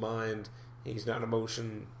with his mind, He's not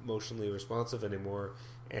emotionally responsive anymore,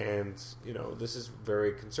 and this is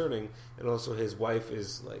very concerning. And also, his wife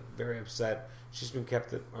is like very upset. She's been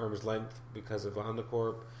kept at arm's length because of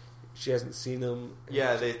Omnicorp. She hasn't seen him.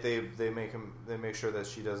 Yeah, they make sure that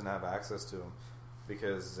she doesn't have access to him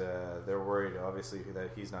because they're worried, obviously,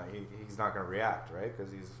 that he's not going to react, right?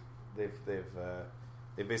 Because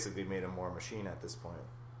they've basically made him more a machine at this point.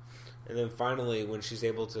 And then finally, when she's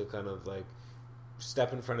able to kind of like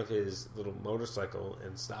step in front of his little motorcycle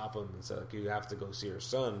and stop him and say, like, you have to go see your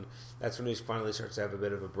son, that's when he finally starts to have a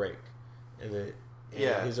bit of a break. And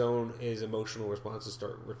his emotional responses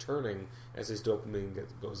start returning as his dopamine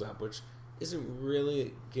goes up, which isn't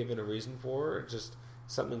really given a reason for. Just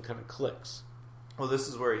something kind of clicks. Well, this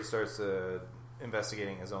is where he starts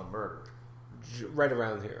investigating his own murder. Right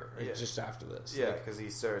around here, just after this. Yeah, because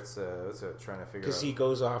he starts trying to figure out... Because he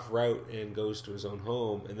goes off route and goes to his own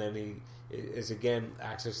home, and then he is again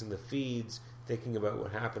accessing the feeds, thinking about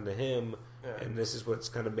what happened to him, and this is what's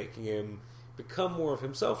kind of making him become more of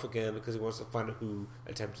himself again, because he wants to find out who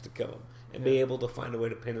attempted to kill him, and be able to find a way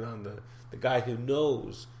to pin it on the guy who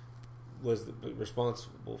knows was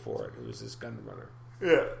responsible for it, who was this gun runner.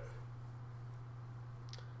 Yeah.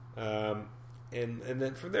 And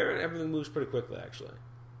then from there, everything moves pretty quickly, actually.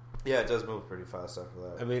 Yeah, it does move pretty fast after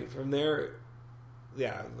that. I mean, from there,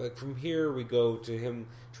 like from here, we go to him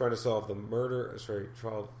trying to solve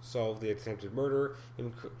solve the attempted murder,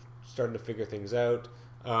 him starting to figure things out.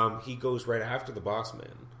 He goes right after the boss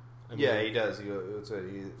man. He does. He goes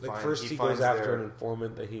after an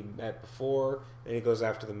informant that he met before, and he goes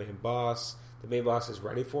after the main boss. The main boss is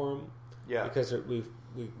ready for him. Yeah. Because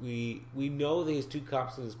we know that he's 2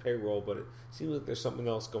 cops in his payroll, but it seems like there's something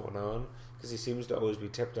else going on, because he seems to always be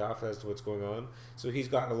tipped off as to what's going on. So he's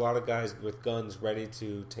got a lot of guys with guns ready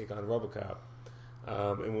to take on RoboCop.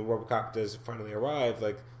 And when RoboCop does finally arrive,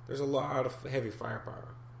 like, there's a lot of heavy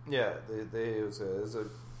firepower. Yeah, it was a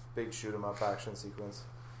big shoot 'em up action sequence,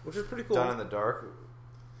 which is pretty cool. Done in the dark,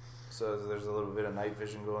 so there's a little bit of night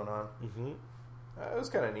vision going on. Mm-hmm. It was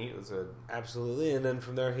kind of neat. Absolutely, and then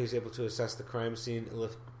from there he's able to assess the crime scene,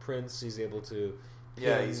 lift prints. He's able to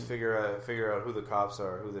he's figure out who the cops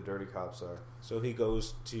are, who the dirty cops are. So he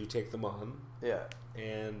goes to take them on. Yeah,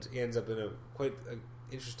 and he ends up in a quite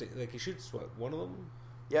interesting. Like, he shoots one of them.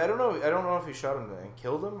 Yeah, I don't know if he shot him and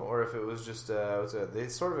killed him, or if it was just they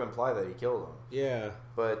sort of imply that he killed him. Yeah,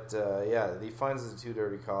 but he finds the 2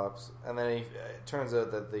 dirty cops, and then it turns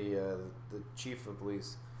out that the chief of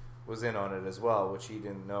police was in on it as well, which he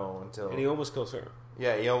didn't know until... And he almost kills her.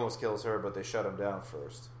 Yeah, he almost kills her, but they shut him down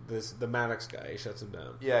first. The Maddox guy shuts him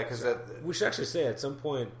down. Yeah, because we should actually say at some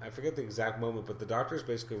point, I forget the exact moment, but the doctor's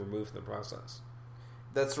basically removed from the process.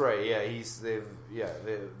 That's right. Yeah,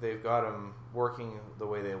 they've got him working the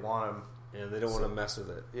way they want him, and they don't want to mess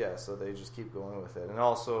with it. Yeah, so they just keep going with it, and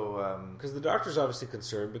also because the doctor's obviously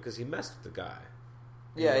concerned because he messed with the guy.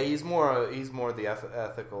 Yeah, he's more the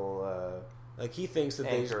ethical. Like, he thinks that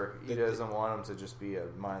anchor. He doesn't want him to just be a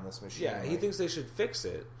mindless machine. Yeah, he thinks they should fix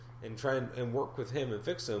it and try and work with him and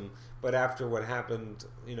fix him. But after what happened,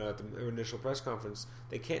 at the initial press conference,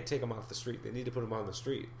 they can't take him off the street. They need to put him on the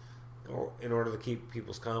street in order to keep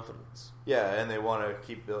people's confidence. Yeah, and they want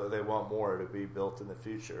to they want more to be built in the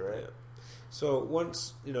future, right? Yeah. So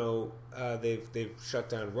once they've shut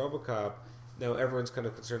down RoboCop, now everyone's kind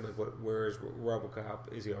of concerned, like, where is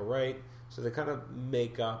RoboCop? Is he all right? So they kind of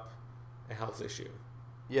make up a health issue.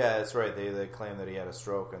 Yeah, that's right. They claim that he had a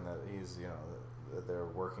stroke and that he's that they're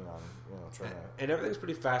working on trying to. And everything's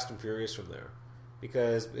pretty fast and furious from there,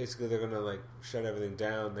 because basically they're going to, like, shut everything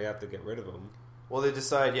down. They have to get rid of him. Well, they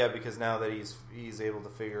decide, because now that he's able to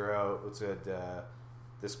figure out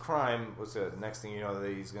this crime, next thing you know, that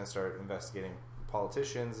he's going to start investigating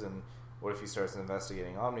politicians, and what if he starts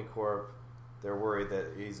investigating Omnicorp? They're worried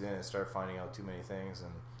that he's going to start finding out too many things,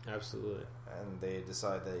 and absolutely. And they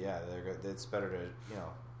decide that it's better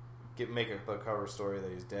to make a cover story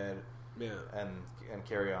that he's dead. Yeah, and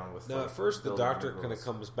carry on with. Now, at first, the doctor kind of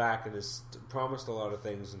comes back and has promised a lot of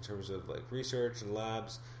things in terms of, like, research and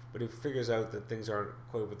labs, but he figures out that things aren't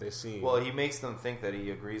quite what they seem. Well, he makes them think that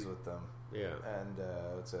he agrees with them. Yeah, and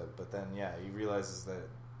but then he realizes that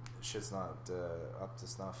shit's not up to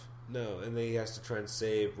snuff. No, and then he has to try and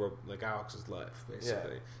save Alex's life,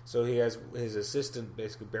 basically. Yeah. So he has his assistant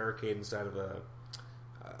basically barricade inside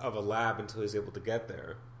of a lab until he's able to get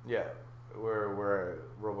there. Yeah, where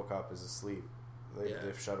RoboCop is asleep.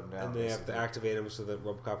 They've shut him down, and they have to activate him so that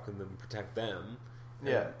RoboCop can then protect them.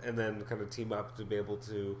 And then kind of team up to be able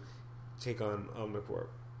to take on Omnicorp.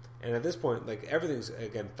 And at this point, like, everything's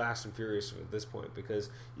again fast and furious at this point, because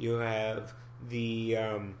you have the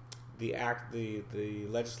the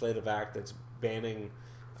legislative act that's banning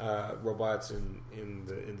robots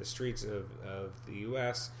in the streets of the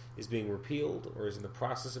U.S. is being repealed, or is in the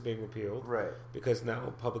process of being repealed, right? Because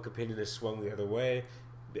now public opinion has swung the other way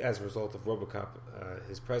as a result of RoboCop,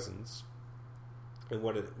 his presence, and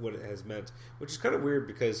what it has meant, which is kind of weird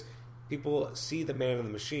because people see the man in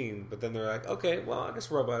the machine, but then they're like, okay, well, I guess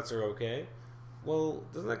robots are okay. Well,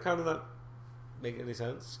 doesn't that kind of not make any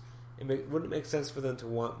sense? Wouldn't it make sense for them to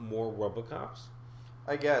want more RoboCops?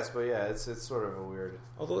 I guess, but yeah, it's sort of a weird.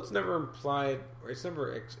 Although it's never implied, or it's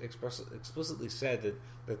never explicitly said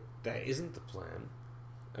that isn't the plan.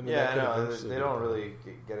 I mean, yeah, no, they don't really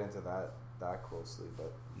get into that closely,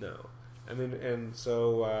 but no, I mean, and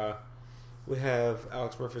so we have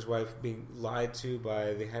Alex Murphy's wife being lied to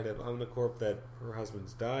by the head of Omnicorp that her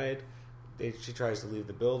husband's died. She tries to leave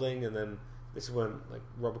the building, and then this is when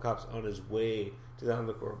RoboCop's on his way to the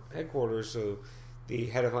Omnicorp headquarters. So the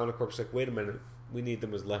head of Omnicorp's like, "Wait a minute, we need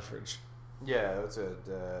them as leverage." Yeah, that's it.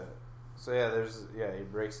 So he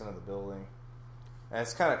breaks into the building, and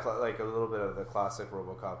it's kind of like a little bit of the classic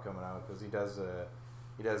RoboCop coming out because he does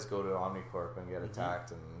go to Omnicorp and get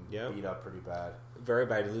attacked and beat up pretty bad. Very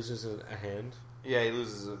bad. He loses a hand. Yeah, he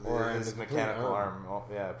loses his mechanical arm.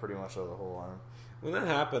 Yeah, pretty much the whole arm. When that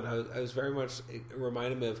happened, I was very much, it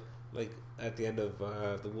reminded me of at the end of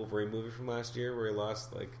the Wolverine movie from last year where he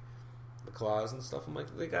lost the claws and stuff. I'm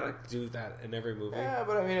like, they gotta do that in every movie. Yeah,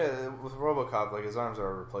 but I mean, with RoboCop, his arms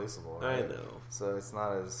are replaceable. Right? I know. So it's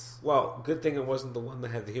not as well. Good thing it wasn't the one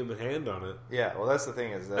that had the human hand on it. Yeah, well, that's the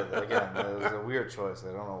thing is that again, it was a weird choice.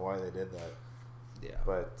 I don't know why they did that. Yeah,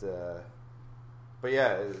 but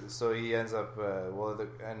yeah, so he ends up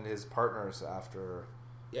and his partners after.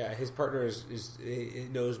 Yeah, his partner he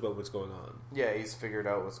knows about what's going on. Yeah, he's figured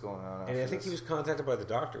out what's going on. And I think he was contacted by the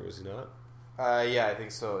doctor, was he not? Yeah, I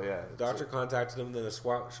think so. Yeah, the doctor contacted him. Then a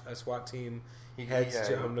SWAT team heads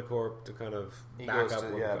to Omnicorp to kind of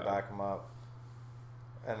back him up.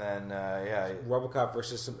 And then RoboCop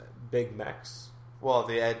versus some big mechs. Well,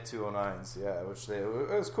 the Ed 209s, which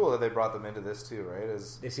it was cool that they brought them into this too, right?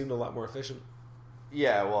 They seemed a lot more efficient.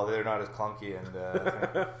 Yeah, well, they're not as clunky, and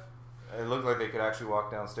it looked like they could actually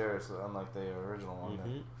walk downstairs, unlike the original one.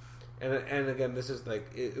 Mm-hmm. And again, this is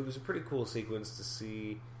it was a pretty cool sequence to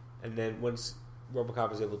see. And then once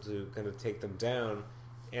RoboCop is able to kind of take them down,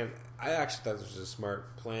 and I actually thought this was a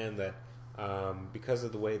smart plan that because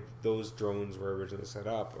of the way those drones were originally set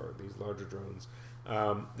up, or these larger drones,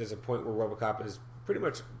 there's a point where RoboCop is pretty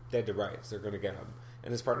much dead to rights. They're going to get him,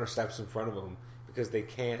 and his partner steps in front of him because they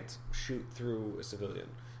can't shoot through a civilian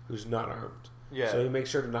who's not armed. Yeah. So he makes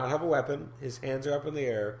sure to not have a weapon. His hands are up in the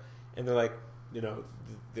air, and they're like,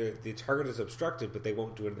 the target is obstructed, but they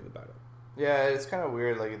won't do anything about it. Yeah, it's kind of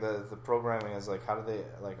weird. The programming is how do they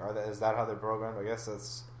is that how they're programmed? I guess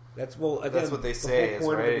that's what they say. The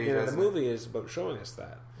whole point at the beginning of the movie is about showing us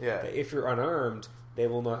that. Yeah. That if you're unarmed, they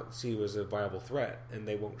will not see you as a viable threat, and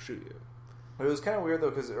they won't shoot you. It was kind of weird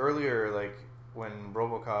though, because earlier, when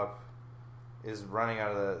RoboCop is running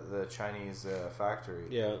out of the Chinese factory,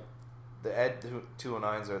 the Ed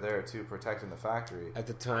 209s are there too, protecting the factory. At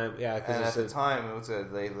the time, yeah. And at the time, it was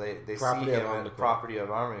they see him as property of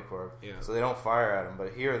Omnicorp, so they don't fire at him.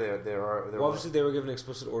 But here, obviously they were given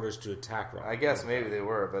explicit orders to attack Rob. I guess maybe they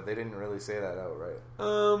were, but they didn't really say that outright.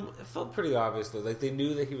 It felt pretty obvious though. They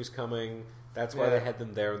knew that he was coming. That's why they had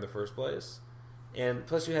them there in the first place. And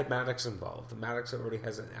plus, you had Maddox involved. Maddox already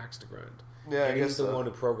has an axe to grind. Yeah, and he's the one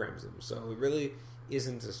who programs them, so it really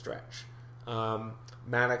isn't a stretch.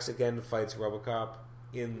 Maddox again fights RoboCop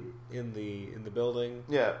in the building.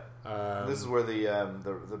 Yeah, this is where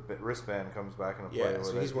the wristband comes back into play. Yeah,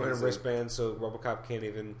 so he's wearing a wristband, so RoboCop can't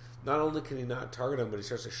even. Not only can he not target him, but he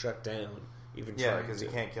starts to shut down. Because he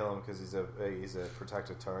can't kill him because he's a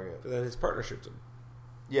protected target. But then his partner shoots him.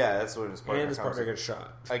 Yeah, that's what his partner. And his partner gets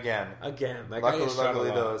shot again. That luckily, guy gets shot a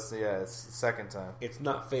lot. Though, it's the second time. It's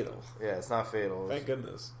not fatal. Yeah, it's not fatal. Thank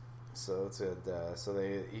goodness. So it's good. So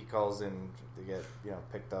he calls in to get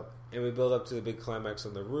picked up, and we build up to the big climax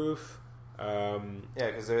on the roof.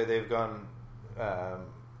 Because they've gone.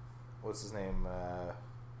 What's his name?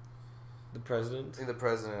 The president. The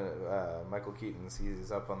president, Michael Keaton.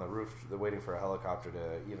 He's up on the roof. They're waiting for a helicopter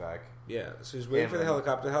to evac. Yeah, so he's waiting for the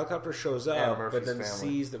helicopter. The helicopter shows up, but then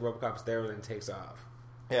sees that RoboCop's there and then takes off.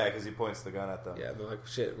 Yeah, because he points the gun at them. Yeah, they're like,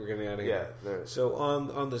 "Shit, we're getting out of here." Yeah. So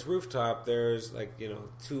on this rooftop, there's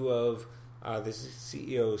two of the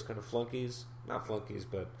CEO's kind of flunkies. Not flunkies,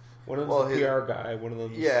 but one of them's a PR guy. One of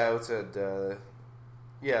them's I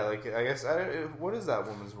guess what is that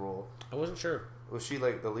woman's role? I wasn't sure. Was she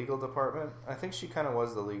like the legal department? I think she kind of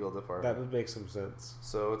was the legal department. That would make some sense.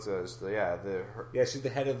 So it's she's the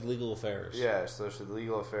head of legal affairs. Yeah, so she's the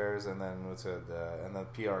legal affairs, and then and the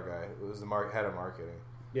PR guy was the head of marketing.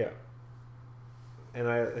 Yeah,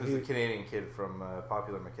 and he's the Canadian kid from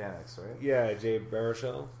Popular Mechanics, right? Yeah, Jay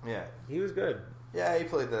Baruchel. Yeah, he was good. Yeah, he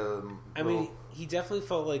played the. I mean, he definitely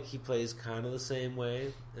felt like he plays kind of the same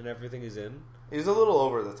way in everything he's in. He was a little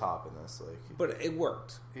over the top in this, but it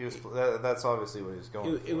worked. He was. That's obviously what he was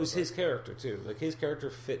going. It was his character too. Like his character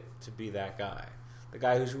fit to be that guy, the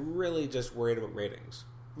guy who's really just worried about ratings.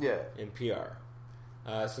 Yeah. And PR.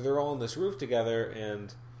 So they're all on this roof together,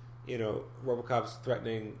 and RoboCop's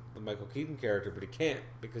threatening the Michael Keaton character, but he can't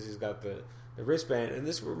because he's got the wristband. And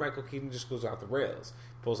this is where Michael Keaton just goes off the rails.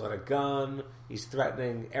 Pulls out a gun. He's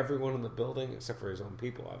threatening everyone in the building except for his own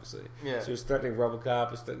people, obviously. Yeah. So he's threatening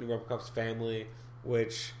RoboCop. He's threatening RoboCop's family,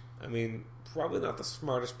 which, I mean, probably not the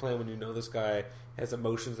smartest plan when you know this guy has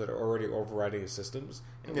emotions that are already overriding his systems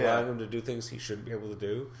and allowing him to do things he shouldn't be able to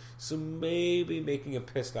do. So maybe making him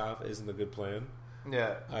pissed off isn't a good plan.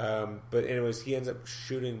 Yeah. But anyways, he ends up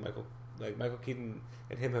shooting Michael Keaton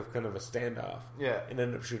and him have kind of a standoff. Yeah. And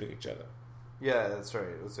end up shooting each other. Yeah, that's right.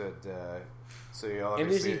 It was so he obviously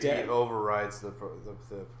and is he dead? He overrides the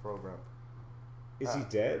program. Is he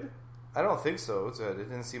dead? I don't think so. It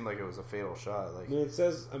didn't seem like it was a fatal shot. I mean, it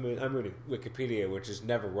says. I mean, I'm reading Wikipedia, which is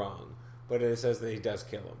never wrong, but it says that he does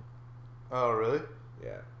kill him. Oh, really?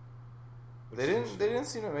 Yeah. They didn't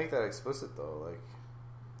seem to make that explicit though, like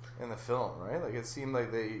in the film, right? Like it seemed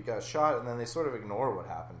like they got shot and then they sort of ignore what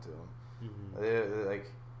happened to him. Mm-hmm.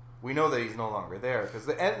 We know that he's no longer there because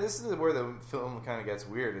the end. This is where the film kind of gets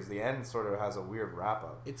weird. Is the end sort of has a weird wrap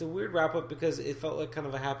up? It's a weird wrap up because it felt like kind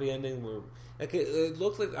of a happy ending where, like, it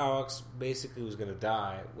looked like Alex basically was going to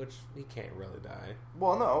die, which he can't really die.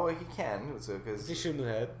 Well, no, he can because they shoot him in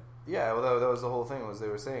the head. Yeah, well, that was the whole thing. Was they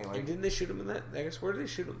were saying and didn't they shoot him in that? I guess where did they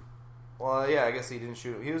shoot him? Well, yeah, I guess he didn't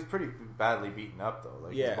shoot him. He was pretty badly beaten up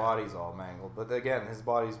though. His body's all mangled, but again, his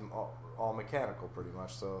body's all mechanical pretty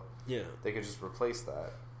much. So they could just replace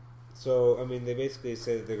that. So, I mean, they basically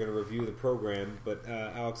say that they're going to review the program, but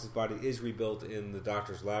Alex's body is rebuilt in the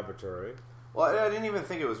doctor's laboratory. Well, I didn't even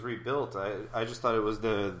think it was rebuilt. I just thought it was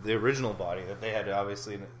the original body that they had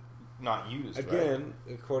obviously not used. Again,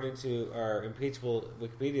 right? According to our impeachable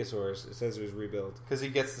Wikipedia source, it says it was rebuilt. Because he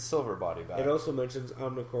gets the silver body back. It also mentions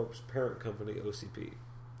Omnicorp's parent company, OCP.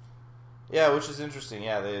 Yeah, which is interesting.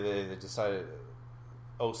 Yeah, they decided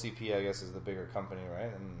OCP, I guess, is the bigger company,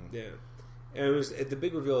 right? And yeah. And it was the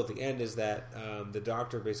big reveal at the end is that the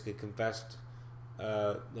doctor basically confessed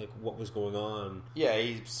what was going on. Yeah,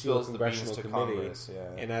 he spills the beans to Congress. Yeah,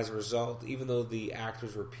 and as a result, even though the act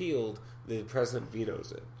was repealed, the president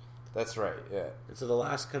vetoes it. That's right. Yeah. And so the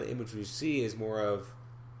last kind of image we see is more of,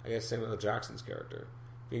 I guess, Samuel L. Jackson's character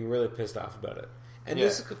being really pissed off about it. And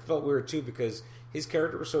this felt weird too because his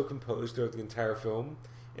character was so composed throughout the entire film.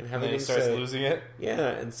 And having he starts losing it?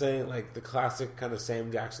 Yeah, and saying like the classic kind of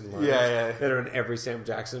Sam Jackson lines that are in every Sam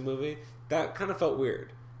Jackson movie. That kind of felt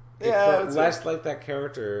weird. It felt less like that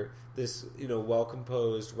character, this,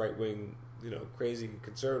 well-composed, right-wing, crazy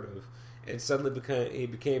conservative, and suddenly he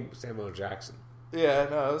became Samuel L. Jackson. Yeah,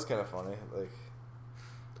 no, it was kind of funny.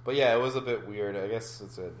 But yeah, it was a bit weird. I guess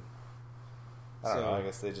I don't know. I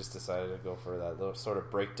guess they just decided to go for that little sort of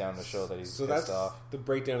breakdown to show that he's pissed off. The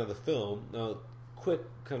breakdown of the film. Now, quick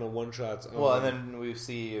kind of one-shots. Well, and then we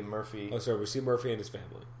see Murphy. Oh, sorry. We see Murphy and his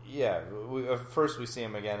family. Yeah. First we see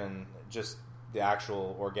him again in just the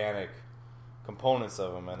actual organic components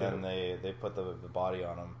of him, and then they put the body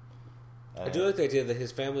on him. I do like the idea that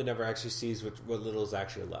his family never actually sees what little is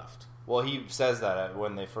actually left. Well, he says that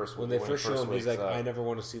when they first show him, he's like, "I never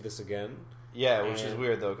want to see this again." Yeah, which is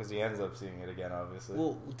weird though, because he ends up seeing it again. Obviously.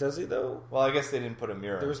 Well, does he though? Well, I guess they didn't put a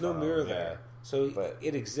mirror. There was no mirror there, so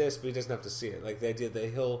it exists, but he doesn't have to see it. Like the idea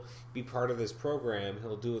that he'll be part of this program,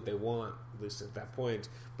 he'll do what they want, at least at that point.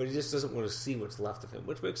 But he just doesn't want to see what's left of him,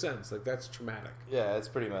 which makes sense. Like that's traumatic. Yeah, it's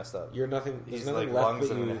pretty messed up. You're nothing. He's nothing like left lungs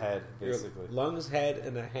and a head, basically. Lungs, head,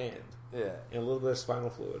 and a hand. Yeah, and a little bit of spinal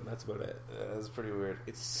fluid. And that's about it. Yeah, that's pretty weird.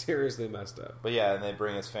 It's seriously messed up. But yeah, and they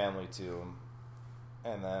bring his family to him,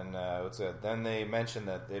 and then then they mention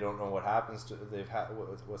that they don't know what happens to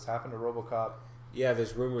what's happened to RoboCop. Yeah,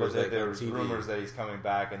 there's rumors. But there's rumors that he's coming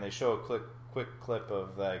back, and they show a quick clip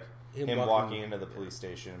of like him walking into the police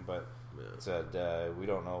station, but said we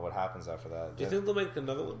don't know what happens after that. Do you think they'll make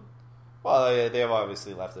another one? Well, they have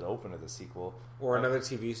obviously left it open to the sequel or another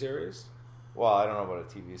TV series. Well, I don't know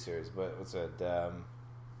about a TV series, but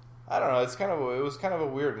I don't know. It was kind of a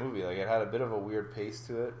weird movie. Like it had a bit of a weird pace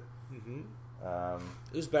to it. Mm-hmm.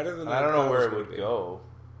 It was better than I don't know where it would go.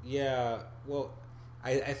 Yeah, well,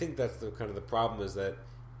 I think that's the kind of the problem is that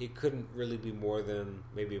it couldn't really be more than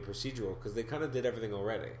maybe a procedural because they kind of did everything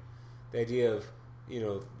already. The idea of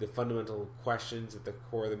the fundamental questions at the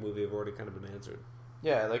core of the movie have already kind of been answered.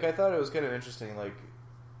 Yeah, like I thought it was kind of interesting, like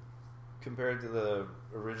compared to the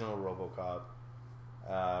original RoboCop.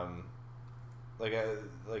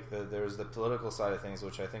 There was the political side of things,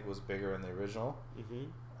 which I think was bigger in the original.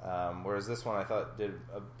 Mm-hmm. Whereas this one, I thought did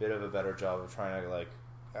a bit of a better job of trying to like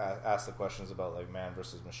ask the questions about like man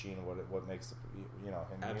versus machine, what makes the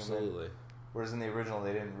him absolutely human. Whereas in the original,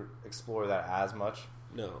 they didn't explore that as much.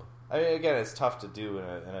 No, I mean again, it's tough to do in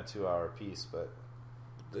a 2-hour piece, but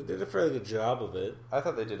they did a fairly good job of it. I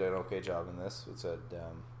thought they did an okay job in this. It said,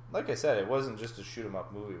 like I said, it wasn't just a shoot 'em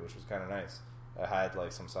up movie, which was kind of nice. It had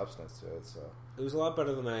like some substance to it, so it was a lot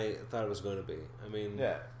better than I thought it was going to be. I mean,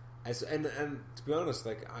 yeah. And to be honest,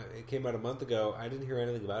 like it came out a month ago, I didn't hear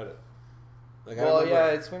anything about it. Like,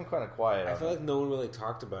 it's been kind of quiet. I feel like no one really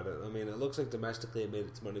talked about it. I mean, it looks like domestically it made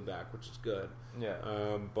its money back, which is good.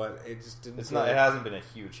 Yeah. But it just didn't. It's not. It hasn't been a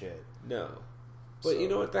huge hit. No. But you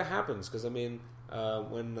know what? That happens because I mean,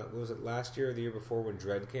 when was it last year or the year before when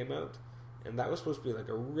Dredd came out, and that was supposed to be like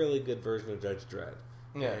a really good version of Judge Dredd.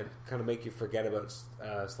 Yeah. And kind of make you forget about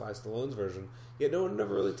Sly Stallone's version. Yet no one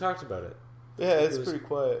never really talked about it. Yeah, it's pretty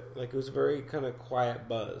quiet. Like it was a very kind of quiet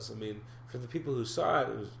buzz. I mean, for the people who saw it,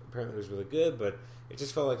 apparently it was really good, but it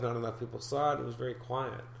just felt like not enough people saw it. It was very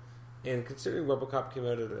quiet. And considering RoboCop came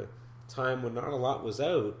out at a time when not a lot was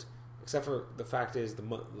out, except for the fact is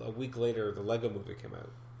a week later the Lego Movie came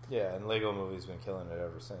out. Yeah, and Lego Movie's been killing it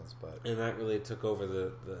ever since. And that really took over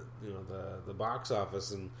the box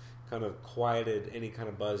office and kind of quieted any kind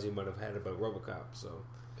of buzz you might have had about RoboCop. So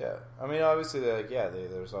yeah, I mean, obviously,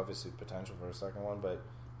 there's obviously potential for a second one, but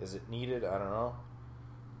is it needed? I don't know.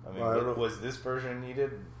 I mean, was this version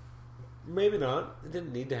needed? Maybe not. It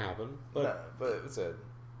didn't need to happen, but no, but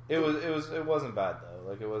it wasn't bad though.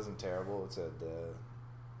 Like it wasn't terrible. It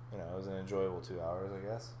was an enjoyable 2 hours, I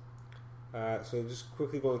guess. So just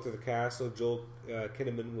quickly going through the cast. So Joel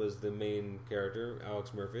Kinnaman was the main character.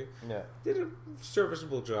 Alex Murphy did a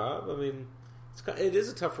serviceable job. I mean, it is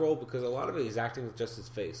a tough role because a lot of it he's acting with just his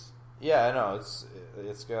face. Yeah, I know.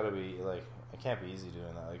 It's got to be like it can't be easy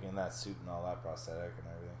doing that, like in that suit and all that prosthetic and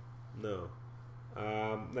everything. No.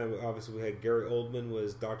 Then obviously we had Gary Oldman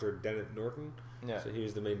was Dr. Dennett Norton. Yeah. So he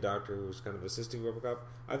was the main doctor who was kind of assisting RoboCop.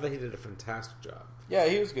 I thought he did a fantastic job. Yeah,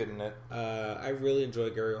 he was good in it. I really enjoy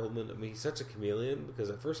Gary Oldman. I mean, he's such a chameleon because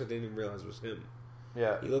at first I didn't even realize it was him.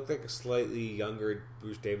 Yeah. He looked like a slightly younger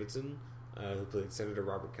Bruce Davidson, who played Senator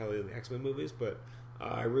Robert Kelly in the X-Men movies, but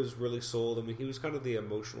I was really sold. I mean, he was kind of the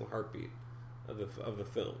emotional heartbeat of the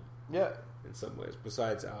film. Yeah. In some ways,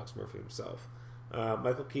 besides Alex Murphy himself.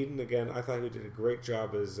 Michael Keaton, again, I thought he did a great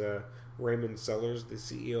job as Raymond Sellers, the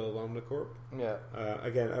CEO of Omnicorp. Yeah.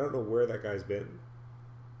 Again, I don't know where that guy's been.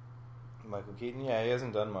 Michael Keaton, yeah, he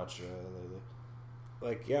hasn't done much lately.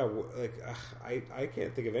 I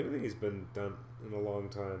can't think of anything he's been done in a long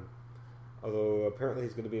time. Although apparently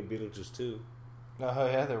he's going to be in Beetlejuice 2. Oh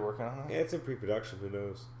yeah, they're working on that. Yeah, it's in pre-production. Who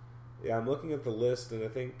knows? Yeah, I'm looking at the list, and I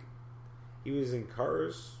think he was in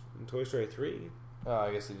Cars in Toy Story 3. Oh,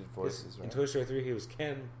 I guess he did voices, right? In Toy Story 3, he was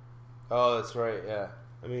Ken. Oh, that's right, yeah.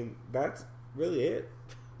 I mean, that's really it.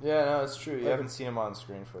 Yeah, no, it's true. You haven't seen him on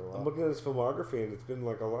screen for a while. I'm looking at his filmography, and it's been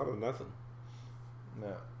like a lot of nothing.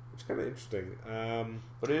 Yeah. Which is kind of interesting.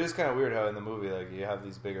 But it is kind of weird how in the movie, like, you have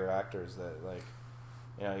these bigger actors that, like,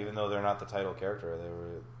 you know, even though they're not the title character,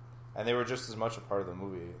 they were just as much a part of the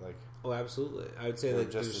movie. Like, oh, absolutely. I would say they're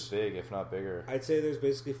just as big, if not bigger. I'd say there's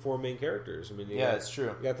basically 4 main characters. I mean, it's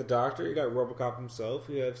true. You got the Doctor, you got RoboCop himself,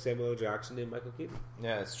 you have Samuel L. Jackson and Michael Keaton.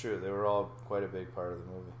 Yeah, it's true. They were all quite a big part of the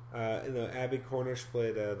movie. Abby Cornish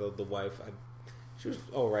played the wife. She was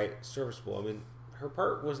all right, serviceable. I mean, her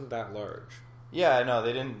part wasn't that large. Yeah, no,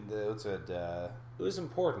 they didn't. It was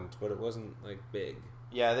important, but it wasn't like big.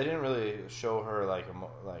 Yeah, they didn't really show her like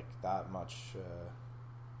that much.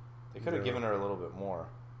 They could have given her a little bit more.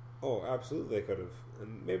 Oh, absolutely, they could have,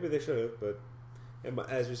 and maybe they should have. But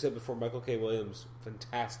as we said before, Michael K. Williams,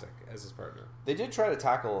 fantastic as his partner. They did try to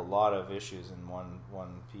tackle a lot of issues in one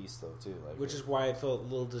piece, though, too. Like, which is why it felt a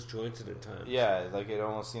little disjointed at times. Yeah, like it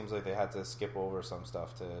almost seems like they had to skip over some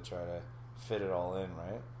stuff to try to fit it all in,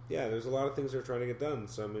 right? Yeah, there's a lot of things they're trying to get done.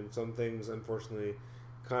 So I mean, some things unfortunately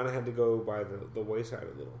kind of had to go by the wayside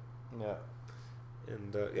a little. Yeah.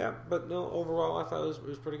 And but no, overall I thought it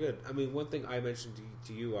was pretty good. I mean, one thing I mentioned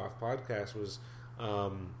to you off podcast was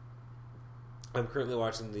I'm currently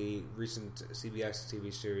watching the recent CBS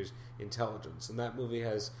TV series Intelligence, and that movie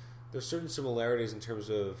there's certain similarities in terms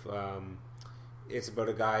of it's about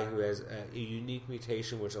a guy who has a unique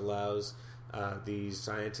mutation which allows these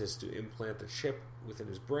scientists to implant a chip within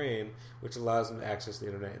his brain, which allows him to access the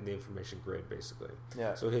internet and the information grid, basically.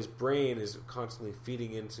 Yeah. So his brain is constantly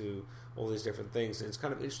feeding into all these different things, and it's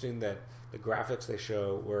kind of interesting that the graphics they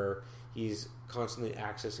show where he's constantly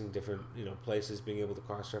accessing different places, being able to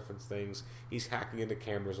cross-reference things. He's hacking into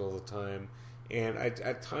cameras all the time, and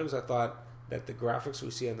at times I thought that the graphics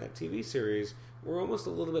we see on that TV series were almost a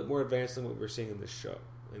little bit more advanced than what we're seeing in this show,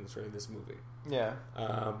 in this movie. Yeah.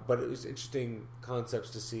 But it was interesting concepts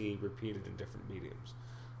to see repeated in different mediums.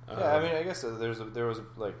 Yeah, I mean, I guess there was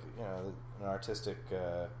like an artistic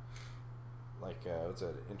what's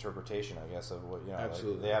it, interpretation, I guess, of what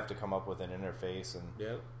absolutely. Like they have to come up with an interface, and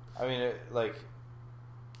yeah. I mean,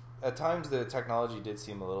 at times the technology did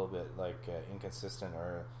seem a little bit inconsistent,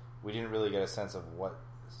 or we didn't really get a sense of what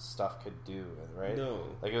stuff could do, right? No.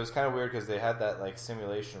 Like, it was kind of weird because they had that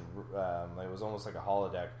simulation, it was almost like a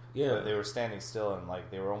holodeck. Yeah. They were standing still and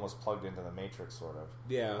they were almost plugged into the Matrix, sort of.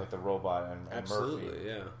 Yeah. Like the robot and absolutely, Murphy.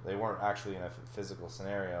 yeah. They weren't actually in a physical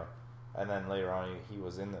scenario, and then later on he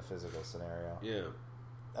was in the physical scenario. Yeah.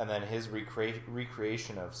 And then his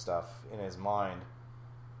recreation of stuff in his mind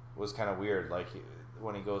was kind of weird,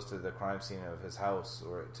 when he goes to the crime scene of his house,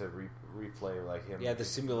 or to replay him. Yeah, the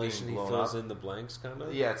simulation, he fills in the blanks, kind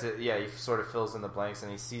of. Yeah, he sort of fills in the blanks,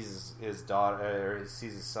 and he sees his daughter, or he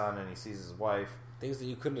sees his son, and he sees his wife. Things that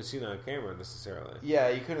you couldn't have seen on camera necessarily. Yeah,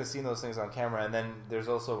 you couldn't have seen those things on camera. And then there's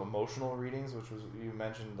also emotional readings, which was, you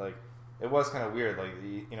mentioned, it was kind of weird.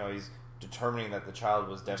 He's determining that the child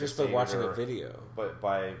was devastated just by watching a video, but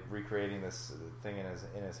by recreating this thing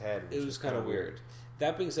in his head. It was kind of weird.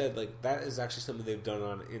 That being said, that is actually something they've done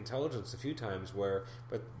on Intelligence a few times,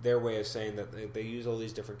 but their way of saying that they use all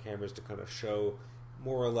these different cameras to kind of show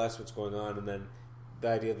more or less what's going on, and then the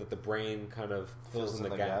idea that the brain kind of fills in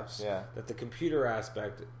the gaps. Yeah. That the computer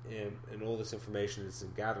aspect and all this information it's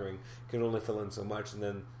gathering can only fill in so much, and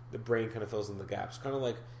then the brain kind of fills in the gaps. Kind of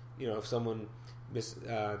like, if someone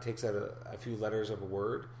takes out a few letters of a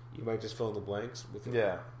word, you might just fill in the blanks with it.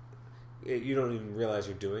 Yeah. You don't even realize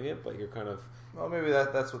you're doing it, but you're kind of... Well, maybe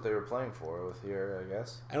that's what they were playing for with here, I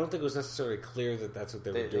guess. I don't think it was necessarily clear that that's what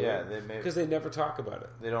they were doing. Yeah, because they never talk about it.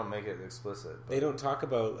 They don't make it explicit. They don't talk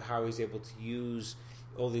about how he's able to use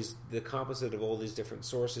the composite of all these different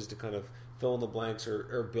sources to kind of fill in the blanks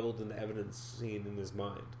or build an evidence scene in his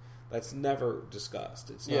mind. That's never discussed.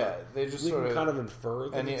 It's not, they just we sort can of kind of infer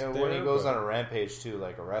that. And when he goes on a rampage too,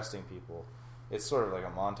 arresting people, it's sort of like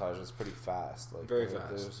a montage. It's pretty fast, very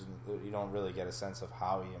fast. You don't really get a sense of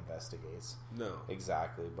how he investigates. No,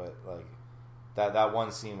 exactly. But that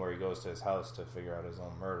one scene where he goes to his house to figure out his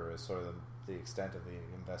own murder is sort of the extent of the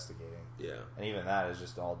investigating. Yeah, and even that is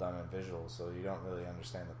just all done in visuals, so you don't really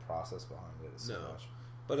understand the process behind it so much.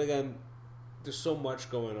 But again, there's so much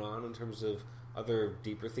going on in terms of other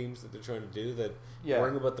deeper themes that they're trying to do that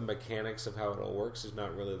worrying about the mechanics of how it all works is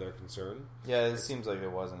not really their concern. Yeah, it seems like there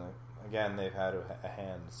wasn't. Again, they've had a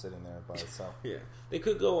hand sitting there by itself. Yeah. They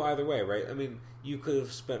could go either way, right? I mean, you could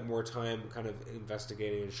have spent more time kind of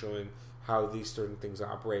investigating and showing how these certain things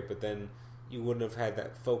operate, but then you wouldn't have had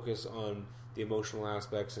that focus on the emotional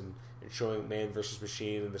aspects and showing man versus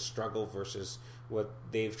machine and the struggle versus what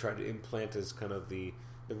they've tried to implant as kind of the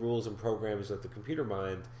rules and programs of the computer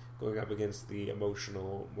mind going up against the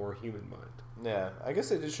emotional, more human mind. Yeah, I guess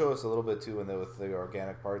they did show us a little bit too with the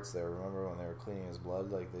organic parts there. Remember when they were cleaning his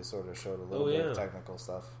blood? They sort of showed a little bit of technical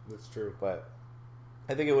stuff. That's true. But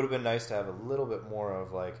I think it would have been nice to have a little bit more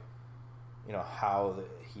of how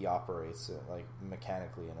he operates it,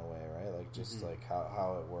 mechanically in a way, right? Just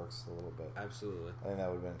how it works a little bit. Absolutely. I think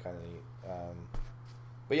that would have been kind of neat.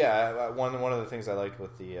 But yeah, one of the things I liked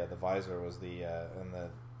with the visor was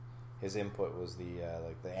his input was the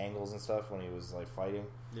angles and stuff when he was fighting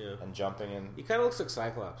and jumping, and he kind of looks like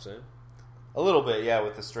Cyclops, eh? A little bit, yeah,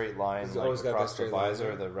 with the straight line He's always got across that the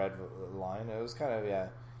visor, the red line. It was kind of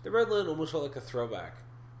The red line almost felt like a throwback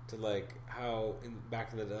to how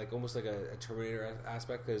back in the day, almost like a Terminator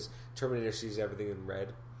aspect, because Terminator sees everything in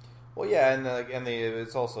red. Well, yeah, and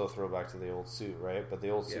it's also a throwback to the old suit, right? But the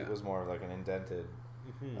old suit was more of an indented.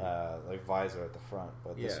 Visor at the front,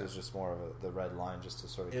 but this was just more of the red line, just to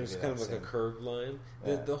sort of. It was kind of like a curved line.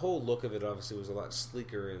 Yeah. The whole look of it obviously was a lot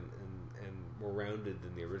sleeker and more rounded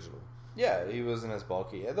than the original. Yeah, he wasn't as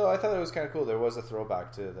bulky. Though I thought it was kind of cool. There was a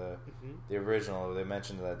throwback to the original. They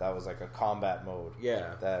mentioned that was like a combat mode.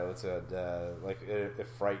 Yeah, that was it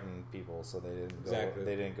frightened people, so they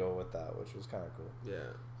didn't go with that, which was kind of cool.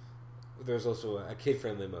 Yeah, there's also a kid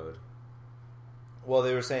friendly mode. Well,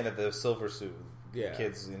 they were saying that the silver suit.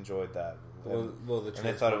 Kids enjoyed that and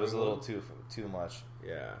they thought it was a little too much.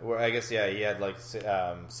 Yeah. Where I guess he had like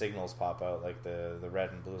signals pop out, like the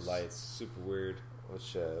red and blue lights. Super weird.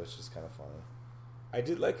 Which is kind of funny. I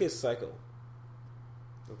did like his cycle.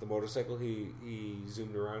 Like the motorcycle he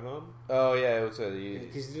zoomed around on. Oh yeah, it was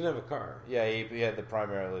because he didn't have a car. Yeah, he had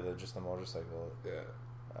primarily just the motorcycle. Yeah.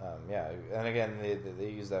 Yeah, and again they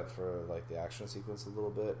used that for like the action sequence a little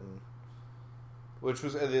bit, and which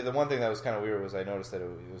was the one thing that was kind of weird was I noticed that it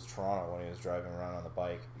was Toronto when he was driving around on the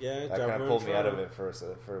bike. Yeah, that kind of pulled me out of it for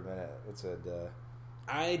a minute. It said.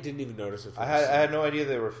 I didn't even notice it. I had no idea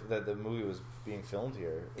that the movie was being filmed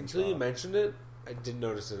here until you mentioned it. I didn't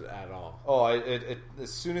notice it at all. Oh, it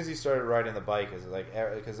as soon as he started riding the bike, is like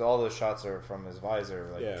because all those shots are from his visor,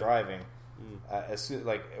 like driving. As soon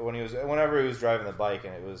whenever he was driving the bike,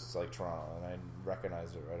 and it was like Toronto, and I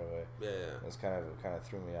recognized it right away. Yeah. It was kind of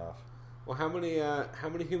threw me off. Well, how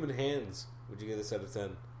many human hands would you give this out of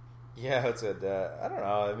 10? Yeah, it's I don't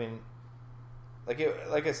know. I mean.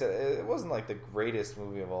 Like I said, it wasn't like the greatest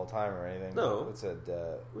movie of all time or anything. No,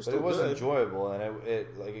 but it was enjoyable, and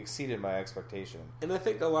it like exceeded my expectation. And I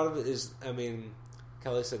think a lot of it is, I mean,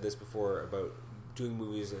 Kelly said this before about doing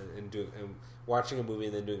movies and watching a movie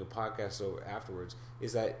and then doing a podcast afterwards,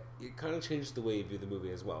 is that it kind of changed the way you view the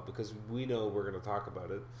movie as well, because we know we're going to talk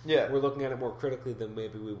about it. Yeah, we're looking at it more critically than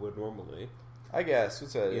maybe we would normally. I guess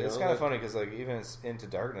it's kind of funny because like even Into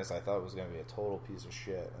Darkness, I thought it was going to be a total piece of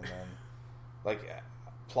shit, and then. Like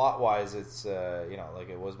plot wise, it's like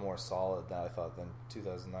it was more solid than I thought than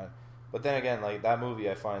 2009. But then again, like that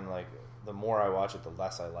movie, I find like the more I watch it, the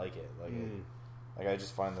less I like it. Like I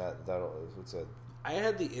just find that it's a. I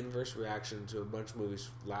had the inverse reaction to a bunch of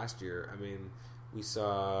movies last year. I mean, we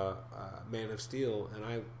saw Man of Steel, and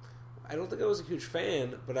I don't think I was a huge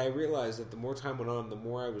fan, but I realized that the more time went on, the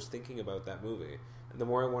more I was thinking about that movie, and the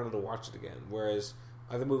more I wanted to watch it again. Whereas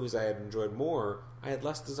other movies I had enjoyed more, I had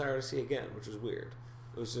less desire to see again, which was weird.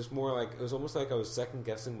 It was just more like, it was almost like I was second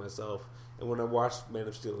guessing myself. And when I watched Man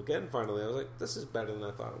of Steel again, finally, I was like, this is better than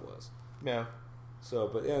I thought it was. Yeah. So,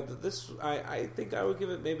 but yeah, I think I would give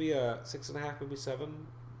it maybe a 6.5, maybe 7.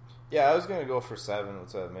 Yeah, I was gonna go for 7,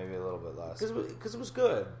 so maybe a little bit less. Because it was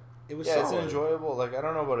good. It was solid. It's enjoyable. Like I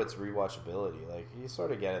don't know about its rewatchability. Like you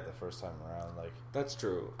sort of get it the first time around. Like that's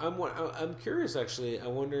true. I'm curious actually. I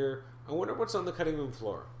wonder what's on the cutting room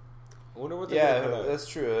floor. I wonder what. That's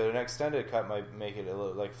true. An extended cut might make it a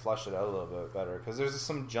little like flush it out a little bit better because there's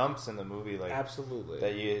some jumps in the movie like absolutely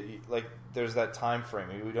that you like. There's that time frame.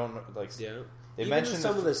 We don't like. Yeah. They Even mentioned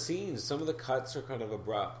some of the scenes. Some of the cuts are kind of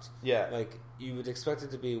abrupt. Yeah. Like you would expect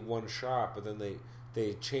it to be one shot, but then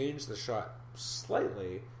they change the shot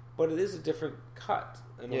slightly. But it is a different cut.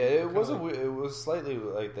 And it was slightly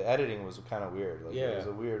like the editing was kind of weird. Like it was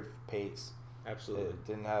a weird pace. Absolutely, it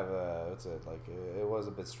didn't have it was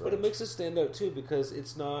a bit strange. But it makes it stand out too because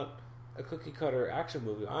it's not a cookie cutter action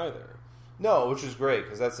movie either. No, which is great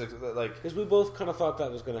because that's like because we both kind of thought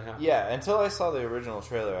that was going to happen. Yeah, until I saw the original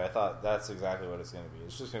trailer, I thought that's exactly what it's going to be.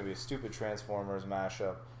 It's just going to be a stupid Transformers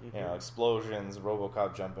mashup, explosions,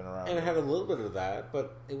 RoboCop jumping around, and it had a little bit of that,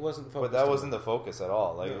 but it wasn't focused. But that wasn't the focus at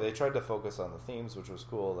all. Like they tried to focus on the themes, which was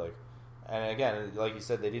cool. Like, and again, like you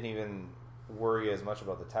said, they didn't even worry as much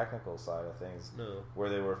about the technical side of things. No, where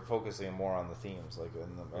they were focusing more on the themes, like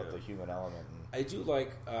about the human element. I do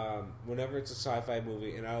like whenever it's a sci-fi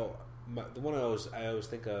movie, and the one I always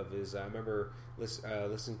think of is I remember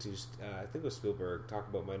listening to I think it was Spielberg talk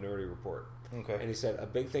about Minority Report. Okay, and he said a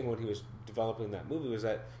big thing when he was developing that movie was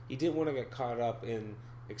that he didn't want to get caught up in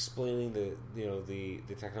explaining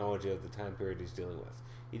the technology of the time period he's dealing with.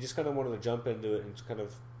 He just kind of wanted to jump into it and just kind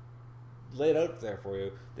of lay it out there for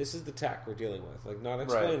you. This is the tech we're dealing with. Like not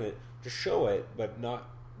explain it, just show it, but not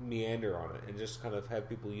meander on it and just kind of have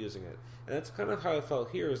people using it. And that's kind of how I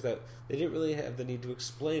felt here is that they didn't really have the need to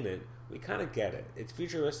explain it. We kind of get it. It's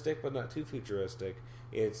futuristic, but not too futuristic.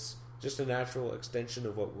 It's just a natural extension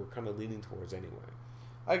of what we're kind of leaning towards anyway.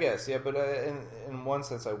 I guess, yeah, but in one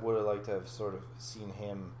sense I would have liked to have sort of seen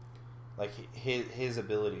him, like his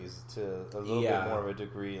abilities to a little bit more of a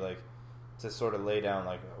degree, like to sort of lay down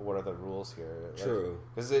like what are the rules here. True,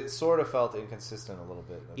 because it sort of felt inconsistent a little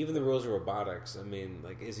bit. Even the rules of robotics. I mean,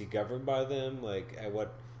 like, is he governed by them? Like, at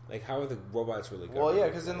what? Like, how are the robots really governed? Well, yeah,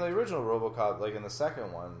 because in the original RoboCop, like in the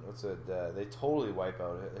second one, they totally wipe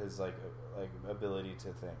out his like ability to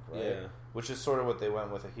think, right? Yeah, which is sort of what they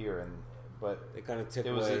went with here, but they kind of took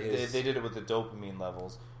away they did it with the dopamine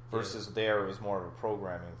levels versus there it was more of a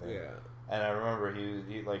programming thing. Yeah, and I remember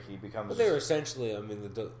he becomes. But they were essentially, I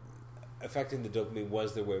mean, affecting the dopamine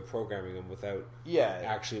was their way of programming them without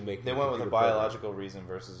actually making. They went with a biological reason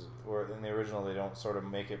versus where in the original they don't sort of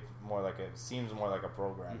make it more like seems more like a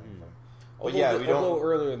programming thing. Although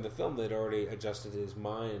earlier in the film they'd already adjusted his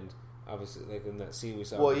mind. Obviously, like in that scene we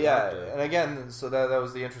saw. Well, and again, so that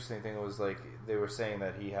was the interesting thing. It was like they were saying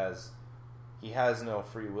that he has no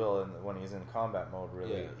free will when he's in combat mode.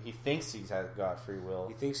 Really, he thinks he's got free will.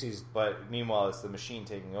 He thinks but meanwhile, it's the machine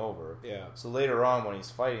taking over. Yeah. So later on, when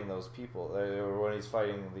he's fighting those people, or when he's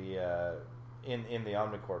fighting the in the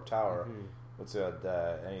Omnicorp Tower,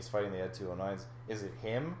 and he's fighting the Ed 209s, is it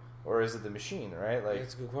him? Or is it the machine? Right, like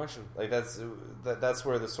that's a good question. Like that's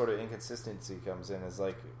where the sort of inconsistency comes in. Is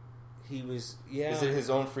like. He was, Is it his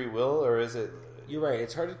own free will, or is it? You're right.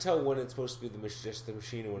 It's hard to tell when it's supposed to be just the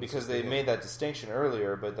machine, and when because they made that distinction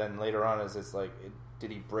earlier, but then later on, it's like,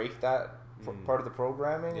 did he break that part of the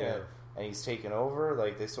programming? Yeah. And he's taken over.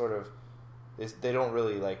 Like they sort of, they don't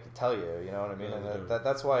really like tell you. You know what I mean? And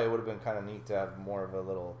that's why it would have been kind of neat to have more of a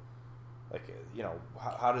little, like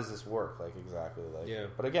how does this work? Like exactly. Like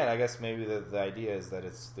But again, I guess maybe the idea is that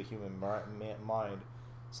it's the human mind.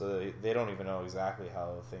 So they don't even know exactly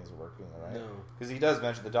how things are working, right? No. Because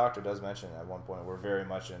the doctor does mention at one point, we're very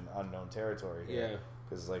much in unknown territory here. Yeah.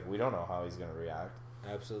 Because, like, we don't know how he's going to react.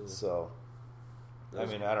 Absolutely. So, I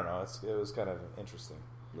mean, I don't know. It was kind of interesting.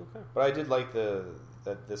 Okay. But I did like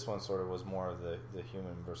that this one sort of was more of the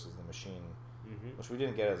human versus the machine, which we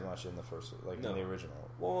didn't get as much in the first, in the original.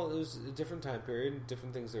 Well, it was a different time period,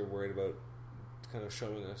 different things they were worried about kind of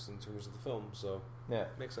showing us in terms of the film, so yeah.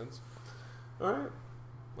 Makes sense. All right.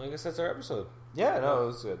 Well, I guess that's our episode. Yeah, no, it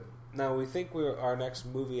was good. Now, we think our next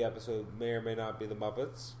movie episode may or may not be The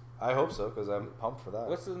Muppets. I hope so, because I'm pumped for that.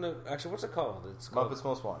 What's it called? It's called Muppets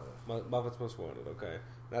Most Wanted. Muppets Most Wanted, okay.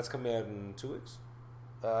 That's coming out in 2 weeks?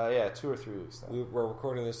 2 or 3 weeks now. We're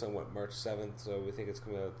recording this on, March 7th, so we think it's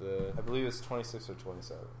coming out I believe it's 26 or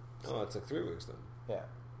 27. Oh, it's like 3 weeks then. Yeah.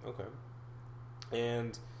 Okay.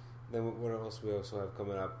 And then what else we also have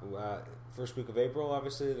coming up? First week of April,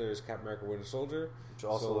 obviously, there's Captain America Winter Soldier. Which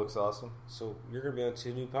also looks awesome. So you're going to be on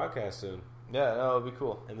 2 new podcasts soon. Yeah, no, it'll be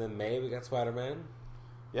cool. And then May, we got Spider-Man.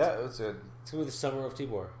 Yeah, it's good. It's going to be the summer of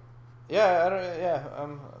Tibor. Yeah,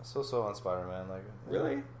 I'm so on Spider-Man. Like,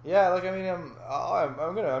 really? Yeah, like I mean,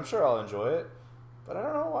 I'm sure I'll enjoy it, but I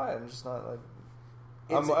don't know why. I'm just not like.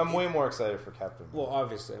 I'm way more excited for Captain. Well,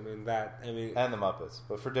 obviously, and the Muppets,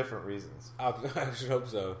 but for different reasons. I should hope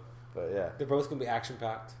so. But yeah, they're both going to be action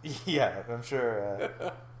packed. Yeah, I'm sure.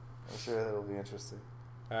 I'm sure that'll be interesting.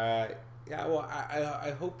 Yeah, well,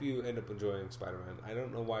 I hope you end up enjoying Spider-Man. I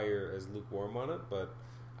don't know why you're as lukewarm on it, but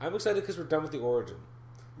I'm excited because we're done with the origin.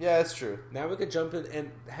 Yeah, it's true. Now we could jump in,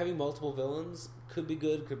 and having multiple villains could be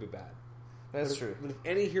good, could be bad. That's true. But if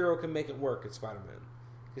any hero can make it work, it's Spider-Man.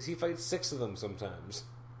 Because he fights 6 of them sometimes.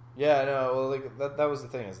 Yeah, no, well, like that was the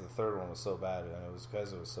thing, is the third one was so bad, and it was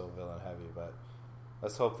because it was so villain-heavy, but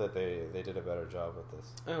let's hope that they did a better job with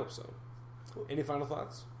this. I hope so. Cool. Any final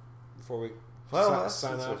thoughts before we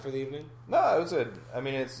sign out for the evening? No, it was good. I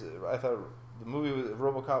mean, I thought the movie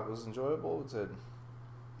RoboCop was enjoyable. It's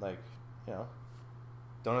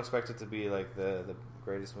don't expect it to be like the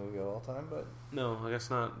greatest movie of all time, but no, I guess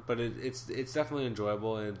not. But it's definitely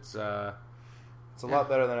enjoyable. And it's a lot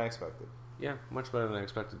better than I expected. Yeah, much better than I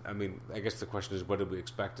expected. I mean, I guess the question is, what did we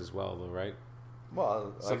expect as well, though, right?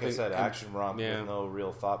 Well, like I said, action romp with no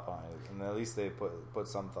real thought behind it, and at least they put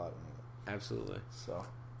some thought in it. Absolutely. So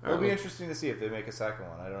it'll be interesting to see if they make a second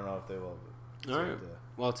one. I don't know if they will. All right.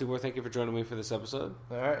 Well, Tibor, thank you for joining me for this episode.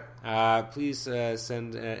 All right. Please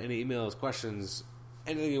send any emails, questions,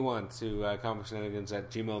 anything you want to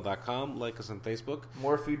comicshenanigans@gmail.com. Like us on Facebook.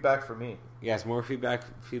 More feedback for me. Yes, more feedback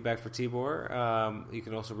for Tibor. You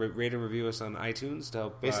can also rate and review us on iTunes to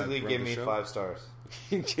help. Basically, give me 5 stars.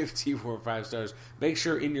 Give Tibor 5 stars. Make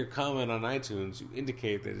sure in your comment on iTunes you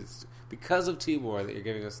indicate that it's because of Tibor that you're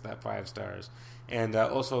giving us that 5 stars. And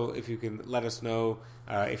also, if you can let us know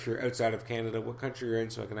if you're outside of Canada, what country you're in,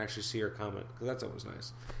 so I can actually see your comment, because that's always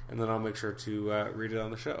nice. And then I'll make sure to read it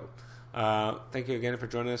on the show. Thank you again for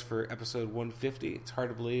joining us for episode 150. It's hard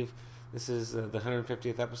to believe this is the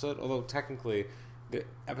 150th episode, although technically the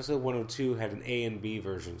episode 102 had an A and B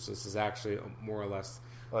version, so this is actually more or less...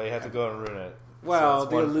 Well, you have to go and ruin it. Well,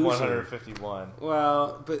 the illusion. 151.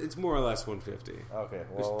 Well, but it's more or less 150. Okay,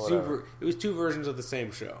 well, it was 2 versions of the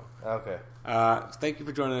same show. Okay. Thank you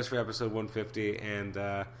for joining us for episode 150, and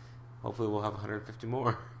hopefully we'll have 150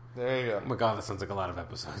 more. There you go. Oh my god, that sounds like a lot of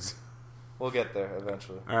episodes. We'll get there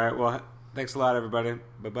eventually. All right, well, thanks a lot, everybody.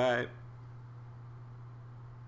 Bye-bye.